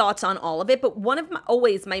and I had thoughts on all of it. But one of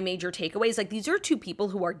my major takeaways, like, these are two people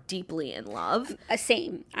who are deeply in love.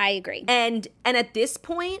 Same. I agree. And at this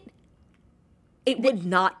point, it would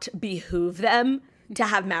not behoove them to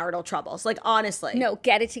have marital troubles. Like, honestly. No,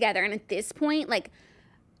 get it together. And at this point, like,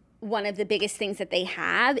 one of the biggest things that they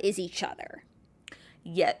have is each other.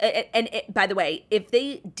 Yeah, and by the way, if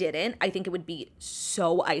they didn't, I think it would be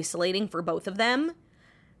so isolating for both of them.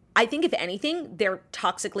 I think, if anything, they're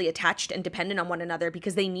toxically attached and dependent on one another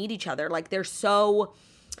because they need each other. Like, they're so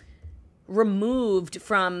removed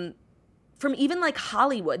from from even like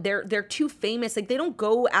Hollywood. They're too famous. Like they don't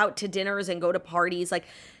go out to dinners and go to parties. Like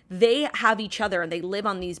they have each other and they live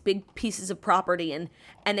on these big pieces of property and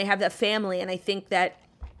they have that family. And I think that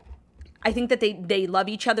they love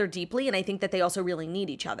each other deeply, and I think that they also really need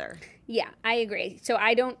each other. Yeah, I agree. So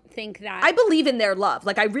I don't think that... I believe in their love.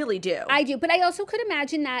 Like, I really do. I do, but I also could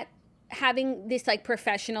imagine that having this, like,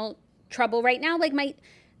 professional trouble right now, like, might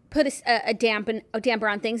put a damper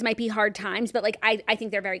on things, might be hard times, but, like, I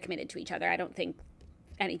think they're very committed to each other. I don't think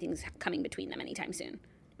anything's coming between them anytime soon.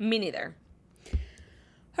 Me neither.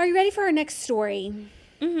 Are you ready for our next story?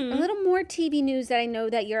 Mm-hmm. A little more TV news that I know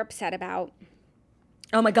that you're upset about.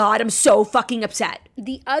 Oh my God, I'm so fucking upset.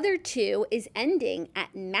 The other two is ending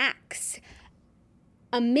at Max.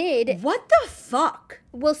 Amid... What the fuck?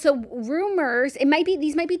 Well, so rumors,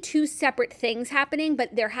 these might be two separate things happening,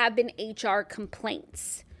 but there have been HR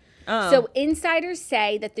complaints. Oh. So insiders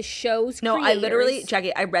say that the show's creators...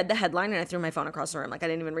 Jackie, I read the headline and I threw my phone across the room. Like, I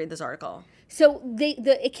didn't even read this article. So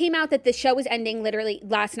it came out that the show was ending literally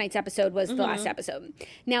last night's episode was the last episode.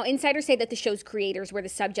 Now, insiders say that the show's creators were the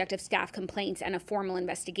subject of staff complaints and a formal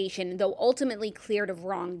investigation, though ultimately cleared of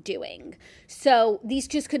wrongdoing. So these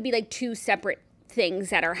just could be like two separate things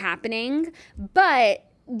that are happening, but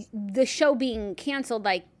the show being canceled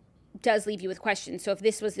like does leave you with questions. So if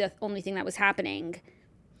this was the only thing that was happening,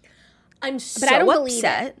 I'm so I don't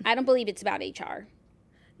upset. I don't believe it's about HR.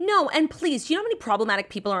 No, and please, do you know how many problematic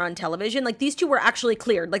people are on television? Like, these two were actually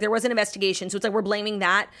cleared. Like, there was an investigation, so it's like we're blaming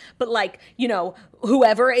that. But, like, you know,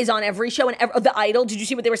 whoever is on every show and The Idol, did you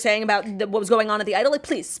see what they were saying about what was going on at The Idol? Like,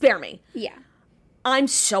 please, spare me. Yeah. I'm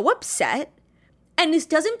so upset. And this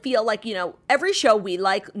doesn't feel like, you know, every show we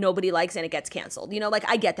like, nobody likes, and it gets canceled. You know, like,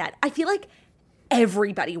 I get that. I feel like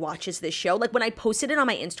everybody watches this show. Like, when I posted it on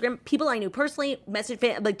my Instagram, people I knew personally,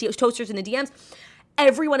 toasters in the DMs,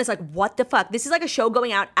 everyone is like, what the fuck? This is like a show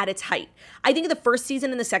going out at its height. I think the first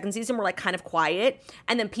season and the second season were like kind of quiet,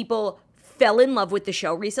 and then people fell in love with the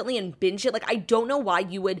show recently and binged it. Like, I don't know why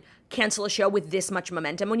you would cancel a show with this much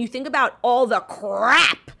momentum when you think about all the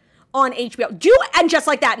crap on HBO. Do And Just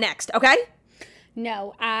Like That next, okay?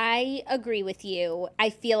 No, I agree with you. I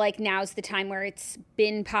feel like now's the time where it's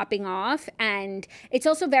been popping off, and it's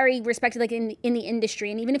also very respected, like in the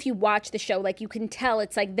industry. And even if you watch the show, like you can tell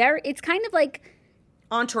it's like it's kind of like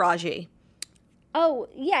entourage-y. Oh,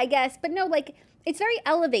 yeah, I guess. But no, like, it's very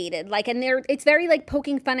elevated. Like, and it's very, like,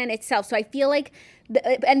 poking fun at itself. So I feel like,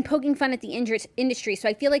 and poking fun at the industry. So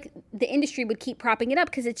I feel like the industry would keep propping it up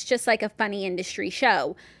because it's just, like, a funny industry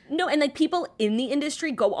show. No, and, like, people in the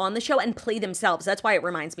industry go on the show and play themselves. That's why it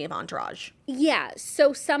reminds me of Entourage. Yeah,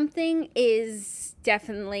 so something is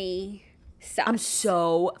definitely sucks. I'm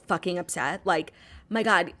so fucking upset. Like, my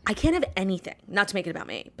God, I can't have anything. Not to make it about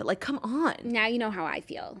me, but like, come on. Now you know how I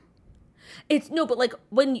feel. But like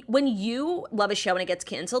when you love a show and it gets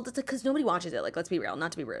canceled, it's like because nobody watches it. Like, let's be real,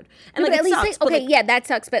 not to be rude. And no, like, at least, sucks, like, okay, yeah, that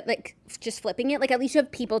sucks. But like, just flipping it, like, at least you have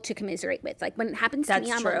people to commiserate with. Like, when it happens to me,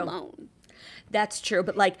 I'm alone. That's true.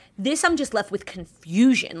 But like this, I'm just left with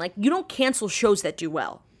confusion. Like, you don't cancel shows that do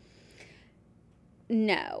well.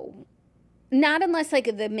 No, not unless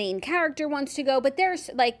like the main character wants to go. But there's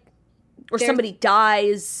like. Or somebody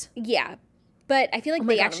dies. Yeah. But I feel like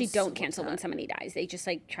they actually so don't cancel when somebody dies. They just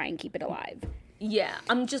like try and keep it alive. Yeah.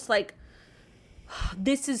 I'm just like,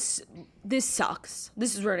 this sucks.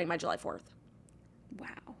 This is ruining my July 4th.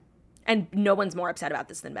 Wow. And no one's more upset about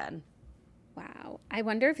this than Ben. Wow. I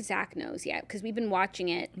wonder if Zach knows yet because we've been watching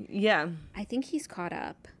it. Yeah. I think he's caught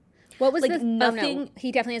up. What was like nothing? Oh, no.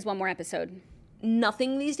 He definitely has one more episode.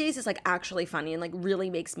 Nothing these days is like actually funny and like really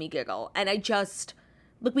makes me giggle. And I just...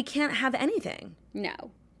 Look, we can't have anything.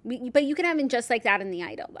 No. But you can have Just Like That in The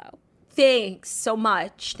Idol, though. Thanks so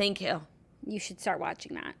much. Thank you. You should start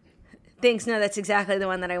watching that. Thanks. No, that's exactly the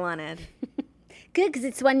one that I wanted. Good, because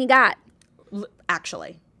it's the one you got.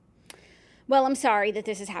 Actually. Well, I'm sorry that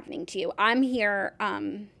this is happening to you. I'm here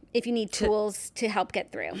if you need tools to help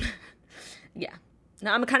get through. Yeah.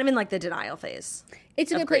 No, I'm kind of in like the denial phase.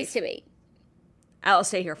 It's a good place to be. I'll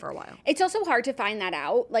stay here for a while. It's also hard to find that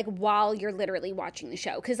out, like, while you're literally watching the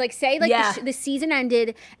show. Because, like, say, like, the season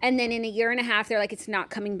ended, and then in a year and a half, they're like, it's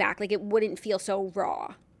not coming back. Like, it wouldn't feel so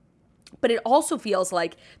raw. But it also feels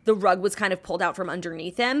like the rug was kind of pulled out from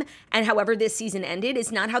underneath them. And however this season ended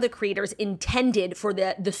is not how the creators intended for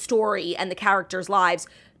the story and the characters' lives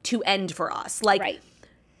to end for us. Like, right.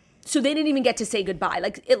 So they didn't even get to say goodbye.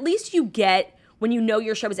 Like, at least you get... When you know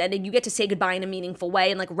your show is ending, you get to say goodbye in a meaningful way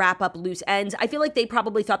and like wrap up loose ends. I feel like they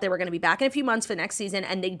probably thought they were going to be back in a few months for next season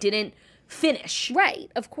and they didn't finish.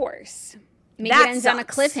 Right, of course. Maybe it ends on a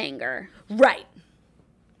cliffhanger. Right.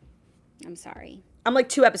 I'm sorry. I'm like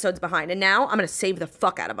 2 episodes behind and now I'm going to save the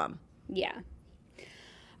fuck out of them. Yeah.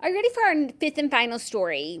 Are you ready for our fifth and final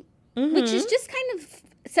story, which is just kind of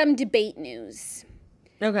some debate news?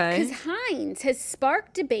 Okay. Because Heinz has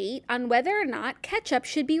sparked debate on whether or not ketchup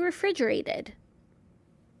should be refrigerated.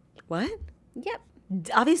 What? Yep.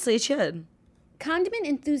 Obviously it should. Condiment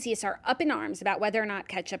enthusiasts are up in arms about whether or not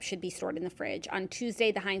ketchup should be stored in the fridge. On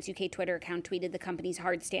Tuesday, the Heinz UK Twitter account tweeted the company's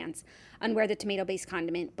hard stance on where the tomato-based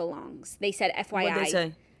condiment belongs. They said, What'd they say?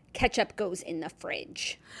 FYI, ketchup goes in the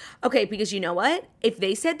fridge. Okay, because you know what? If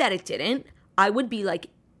they said that it didn't, I would be like,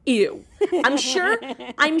 ew. I'm sure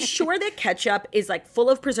that ketchup is like full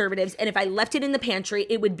of preservatives, and if I left it in the pantry,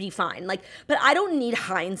 it would be fine. Like, but I don't need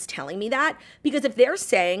Heinz telling me that, because if they're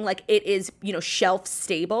saying like it is, shelf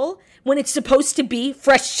stable when it's supposed to be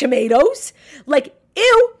fresh tomatoes, like,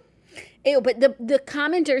 ew. Ew, but the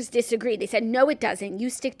commenters disagreed. They said, no, it doesn't. You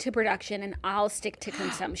stick to production and I'll stick to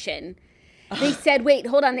consumption. They said, wait,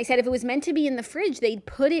 hold on. They said if it was meant to be in the fridge, they'd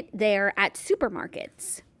put it there at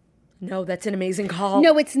supermarkets. No, that's an amazing call.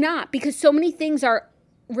 No, it's not, because so many things are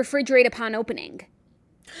refrigerate upon opening.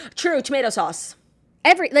 True, tomato sauce.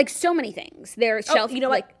 So many things. They're shelf. You know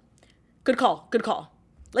what? Good call.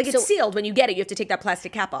 Like, it's sealed when you get it. You have to take that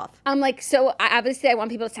plastic cap off. I'm like, so obviously I want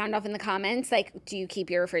people to sound off in the comments. Like, do you keep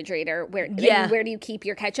your refrigerator? Where do you keep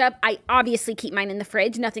your ketchup? I obviously keep mine in the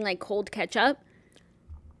fridge. Nothing like cold ketchup.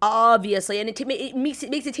 Obviously, and it makes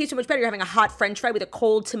it taste so much better. You're having a hot French fry with a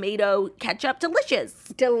cold tomato ketchup.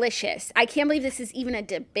 Delicious. I can't believe this is even a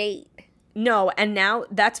debate. No, and now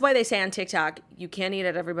that's why they say on TikTok, you can't eat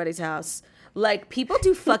at everybody's house. Like, people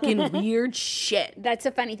do fucking weird shit. That's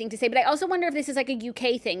a funny thing to say, but I also wonder if this is like a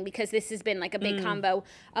UK thing, because this has been like a big combo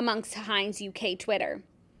amongst Heinz UK Twitter.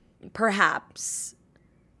 Perhaps.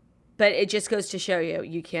 But it just goes to show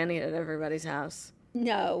you can't eat at everybody's house.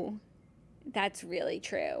 No. That's really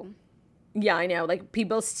true. Yeah, I know. Like,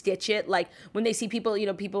 people stitch it. Like, when they see people,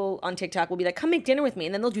 people on TikTok will be like, come make dinner with me.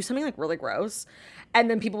 And then they'll do something, like, really gross. And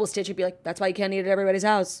then people will stitch it, be like, that's why you can't eat at everybody's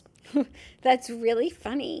house. That's really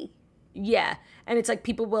funny. Yeah. And it's like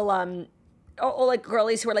people will, or like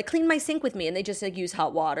girlies who are like, clean my sink with me. And they just, like, use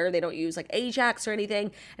hot water. They don't use, like, Ajax or anything.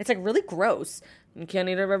 And it's, like, really gross. You can't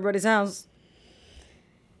eat at everybody's house.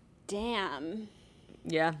 Damn.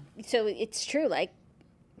 Yeah. So it's true. Like,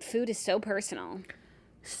 food is so personal.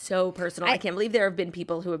 So personal. I can't believe there have been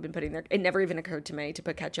people who have been putting it never even occurred to me to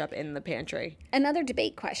put ketchup in the pantry. Another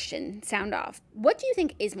debate question, sound off. What do you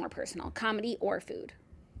think is more personal, comedy or food?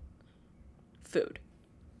 Food.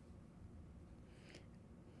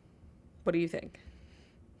 What do you think?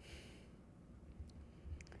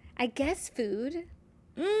 I guess food.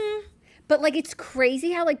 But, like, it's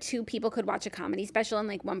crazy how, like, two people could watch a comedy special and,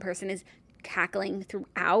 like, one person is cackling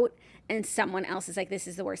throughout and someone else is like, this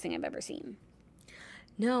is the worst thing I've ever seen.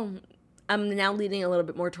 No, I'm now leaning a little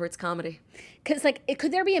bit more towards comedy. Because, like,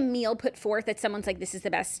 could there be a meal put forth that someone's like, this is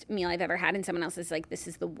the best meal I've ever had, and someone else is like, this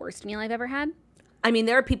is the worst meal I've ever had? I mean,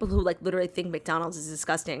 there are people who, like, literally think McDonald's is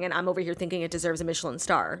disgusting, and I'm over here thinking it deserves a Michelin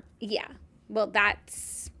star. Yeah. Well,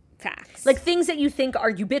 that's facts. Like, things that you think are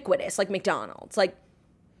ubiquitous, like McDonald's. Like,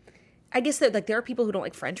 I guess that, like, there are people who don't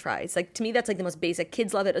like French fries. Like, to me, that's, like, the most basic.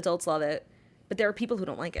 Kids love it. Adults love it. But there are people who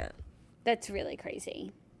don't like it. That's really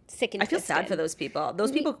crazy. Sick and I feel twisted. sad for those people.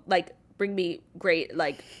 Those people, like, bring me great,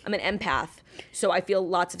 like, I'm an empath. So I feel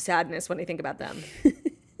lots of sadness when I think about them.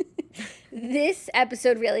 This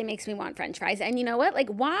episode really makes me want French fries. And you know what? Like,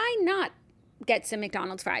 why not get some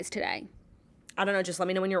McDonald's fries today? I don't know. Just let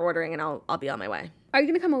me know when you're ordering and I'll be on my way. Are you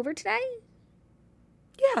going to come over today?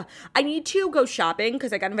 Yeah. I need to go shopping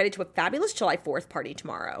because I got invited to a fabulous July 4th party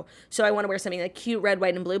tomorrow. So I want to wear something like cute, red,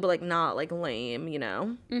 white, and blue, but like not like lame, you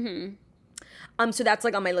know? Mm-hmm. So that's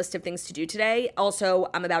like on my list of things to do today. Also,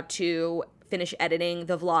 I'm about to finish editing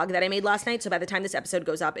the vlog that I made last night. So by the time this episode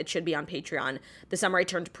goes up, it should be on Patreon. The Summer I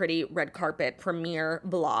Turned Pretty red carpet premiere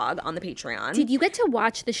vlog on the Patreon. Did you get to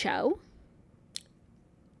watch the show?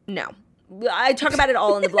 No. I talk about it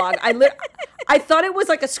all in the vlog. I thought it was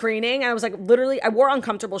like a screening, and I was like, literally, I wore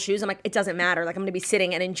uncomfortable shoes. I'm like, it doesn't matter. Like, I'm going to be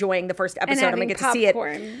sitting and enjoying the first episode. I'm going to get to see it.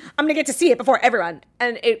 I'm going to get to see it before everyone.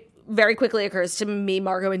 And it very quickly occurs to me,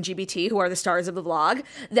 Margot, and GBT, who are the stars of the vlog,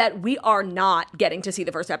 that we are not getting to see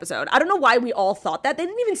the first episode. I don't know why we all thought that. They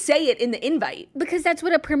didn't even say it in the invite. Because that's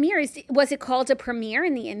what a premiere is. Was it called a premiere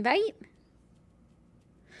in the invite?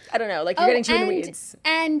 I don't know. Like, you're getting too in the weeds.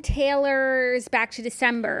 And Taylor's Back to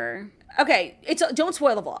December. Okay, don't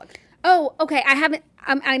spoil the vlog. Oh, okay.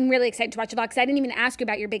 I'm really excited to watch the vlog because I didn't even ask you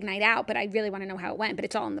about your big night out, but I really want to know how it went. But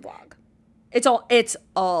it's all in the vlog. It's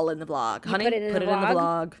all in the vlog, honey. Put it in the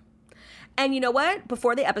vlog? And you know what?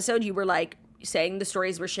 Before the episode, you were like, saying the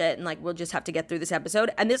stories were shit and like we'll just have to get through this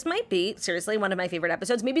episode. And this might be seriously one of my favorite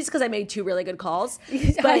episodes. Maybe it's because I made 2 really good calls,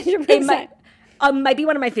 but 100%. it might be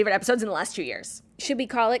one of my favorite episodes in the last 2 years. Should we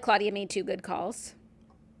call it Claudia made 2 good calls?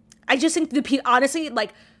 I just think honestly,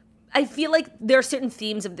 like, I feel like there are certain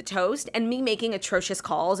themes of the toast, and me making atrocious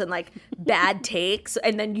calls and like bad takes,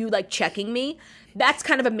 and then you like checking me. That's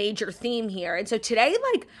kind of a major theme here. And so today,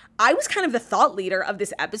 like, I was kind of the thought leader of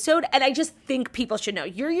this episode, and I just think people should know.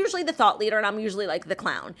 You're usually the thought leader, and I'm usually like the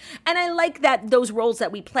clown. And I like that those roles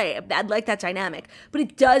that we play. I like that dynamic. But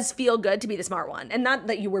it does feel good to be the smart one, and not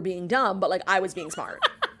that you were being dumb, but like I was being smart.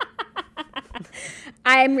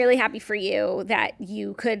 I'm really happy for you that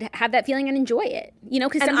you could have that feeling and enjoy it. You know,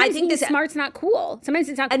 because sometimes being smart's not cool. Sometimes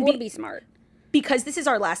it's not cool to be smart. Because this is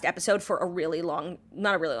our last episode for not a really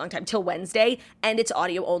long time, till Wednesday, and it's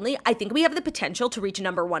audio only, I think we have the potential to reach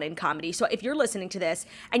number 1 in comedy. So if you're listening to this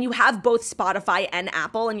and you have both Spotify and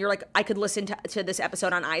Apple, and you're like, I could listen to this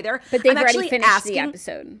episode on either. But they've already finished the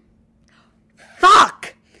episode.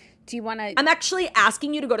 Fuck! Do you want to? I'm actually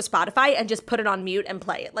asking you to go to Spotify and just put it on mute and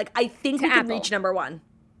play it. Like, I think we can reach number 1.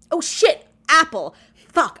 Oh, shit. Apple.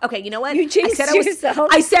 Fuck. Okay, you know what? You jinxed yourself.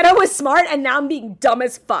 I said I was smart, and now I'm being dumb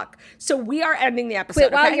as fuck. So we are ending the episode.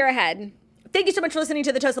 Quit while you're ahead. Thank you so much for listening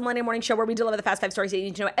to the Toast the Millennial Morning Show, where we deliver the fast 5 stories that you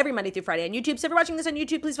need to know every Monday through Friday on YouTube. So if you're watching this on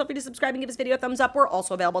YouTube, please feel free to subscribe and give this video a thumbs up. We're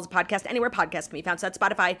also available as a podcast anywhere podcasts can be found. So that's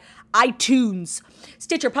Spotify, iTunes,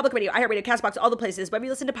 Stitcher, Public Radio, iHeartRadio, CastBox, all the places. Wherever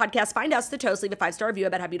you listen to podcasts, find us, The Toast, leave a 5-star review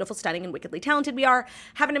about how beautiful, stunning, and wickedly talented we are.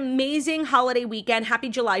 Have an amazing holiday weekend. Happy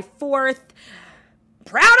July 4th.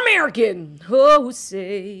 Proud American. Oh,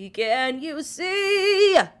 say, can you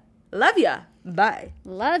see? Love ya. Bye.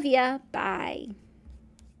 Love ya. Bye.